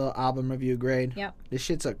give my little album review grade. Yep. This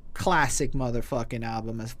shit's a classic motherfucking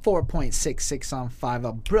album. It's 4.66 on 5.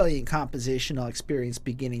 A brilliant compositional experience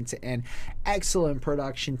beginning to end. Excellent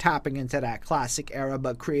production, tapping into that classic era,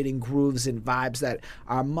 but creating grooves and vibes that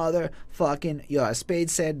are motherfucking... Yo, as Spade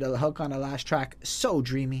said, the hook on the last track, so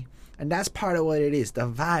dreamy. And that's part of what it is. The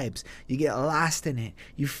vibes. You get lost in it.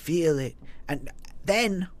 You feel it. And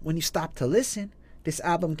then, when you stop to listen, this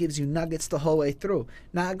album gives you nuggets the whole way through.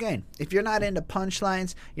 Now, again, if you're not into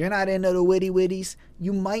punchlines, you're not into the witties,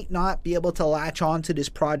 you might not be able to latch on to this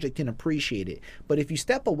project and appreciate it. But if you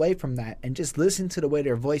step away from that and just listen to the way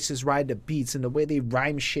their voices ride the beats and the way they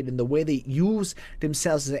rhyme shit and the way they use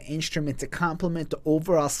themselves as an instrument to complement the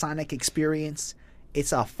overall sonic experience,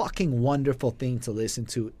 it's a fucking wonderful thing to listen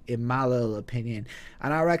to, in my little opinion.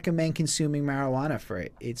 And I recommend consuming marijuana for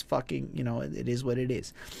it. It's fucking, it is what it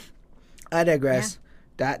is. I digress.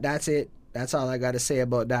 Yeah. That's it. That's all I got to say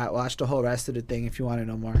about that. Watch the whole rest of the thing if you want to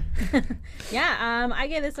know more. Yeah, I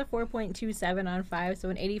give this a 4.27 on 5, so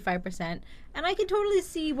an 85%. And I can totally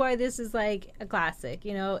see why this is like a classic.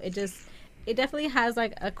 It definitely has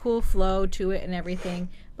like a cool flow to it and everything.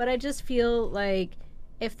 But I just feel like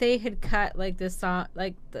if they had cut like this song,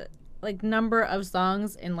 like the number of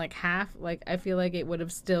songs in like half, like I feel like it would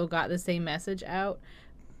have still got the same message out.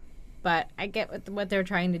 But I get what they're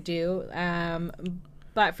trying to do.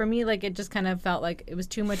 But for me, like, it just kind of felt like it was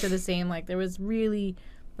too much of the same. Like, there was really,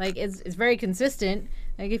 like, it's very consistent.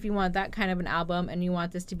 Like, if you want that kind of an album and you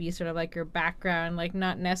want this to be sort of like your background, like,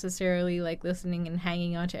 not necessarily, like, listening and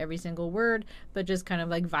hanging on to every single word, but just kind of,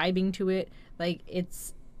 like, vibing to it, like,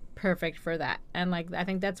 it's perfect for that. And, like, I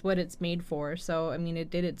think that's what it's made for. So, I mean, it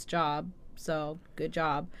did its job. So, good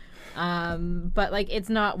job. But, like, it's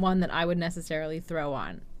not one that I would necessarily throw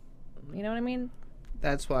on. You know what I mean?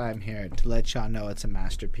 That's why I'm here, to let y'all know it's a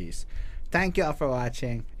masterpiece. Thank y'all for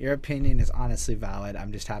watching. Your opinion is honestly valid.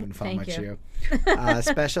 I'm just having fun with you.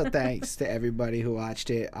 Special thanks to everybody who watched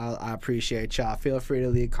it. I appreciate y'all. Feel free to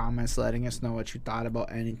leave comments letting us know what you thought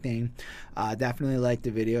about anything. Definitely like the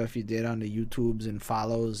video if you did on the YouTubes and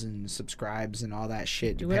follows and subscribes and all that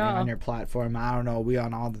shit, depending on your platform. I don't know. We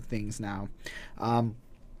on all the things now.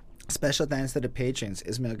 Special thanks to the patrons: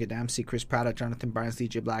 Ismail Gadamsi, Chris Prada, Jonathan Barnes,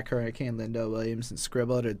 DJ Black Hurricane, Linda Williams, and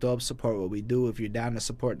Scribble. They're dope. Support what we do. If you're down to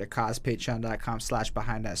support the cause,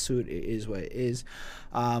 patreon.com/behindthatsuit. It is what it is.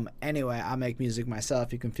 Anyway, I make music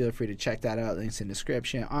myself. You can feel free to check that out. Links in the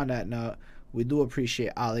description. On that note, we do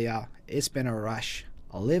appreciate all of y'all. It's been a rush.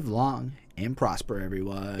 Live long and prosper,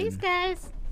 everyone. Peace, guys.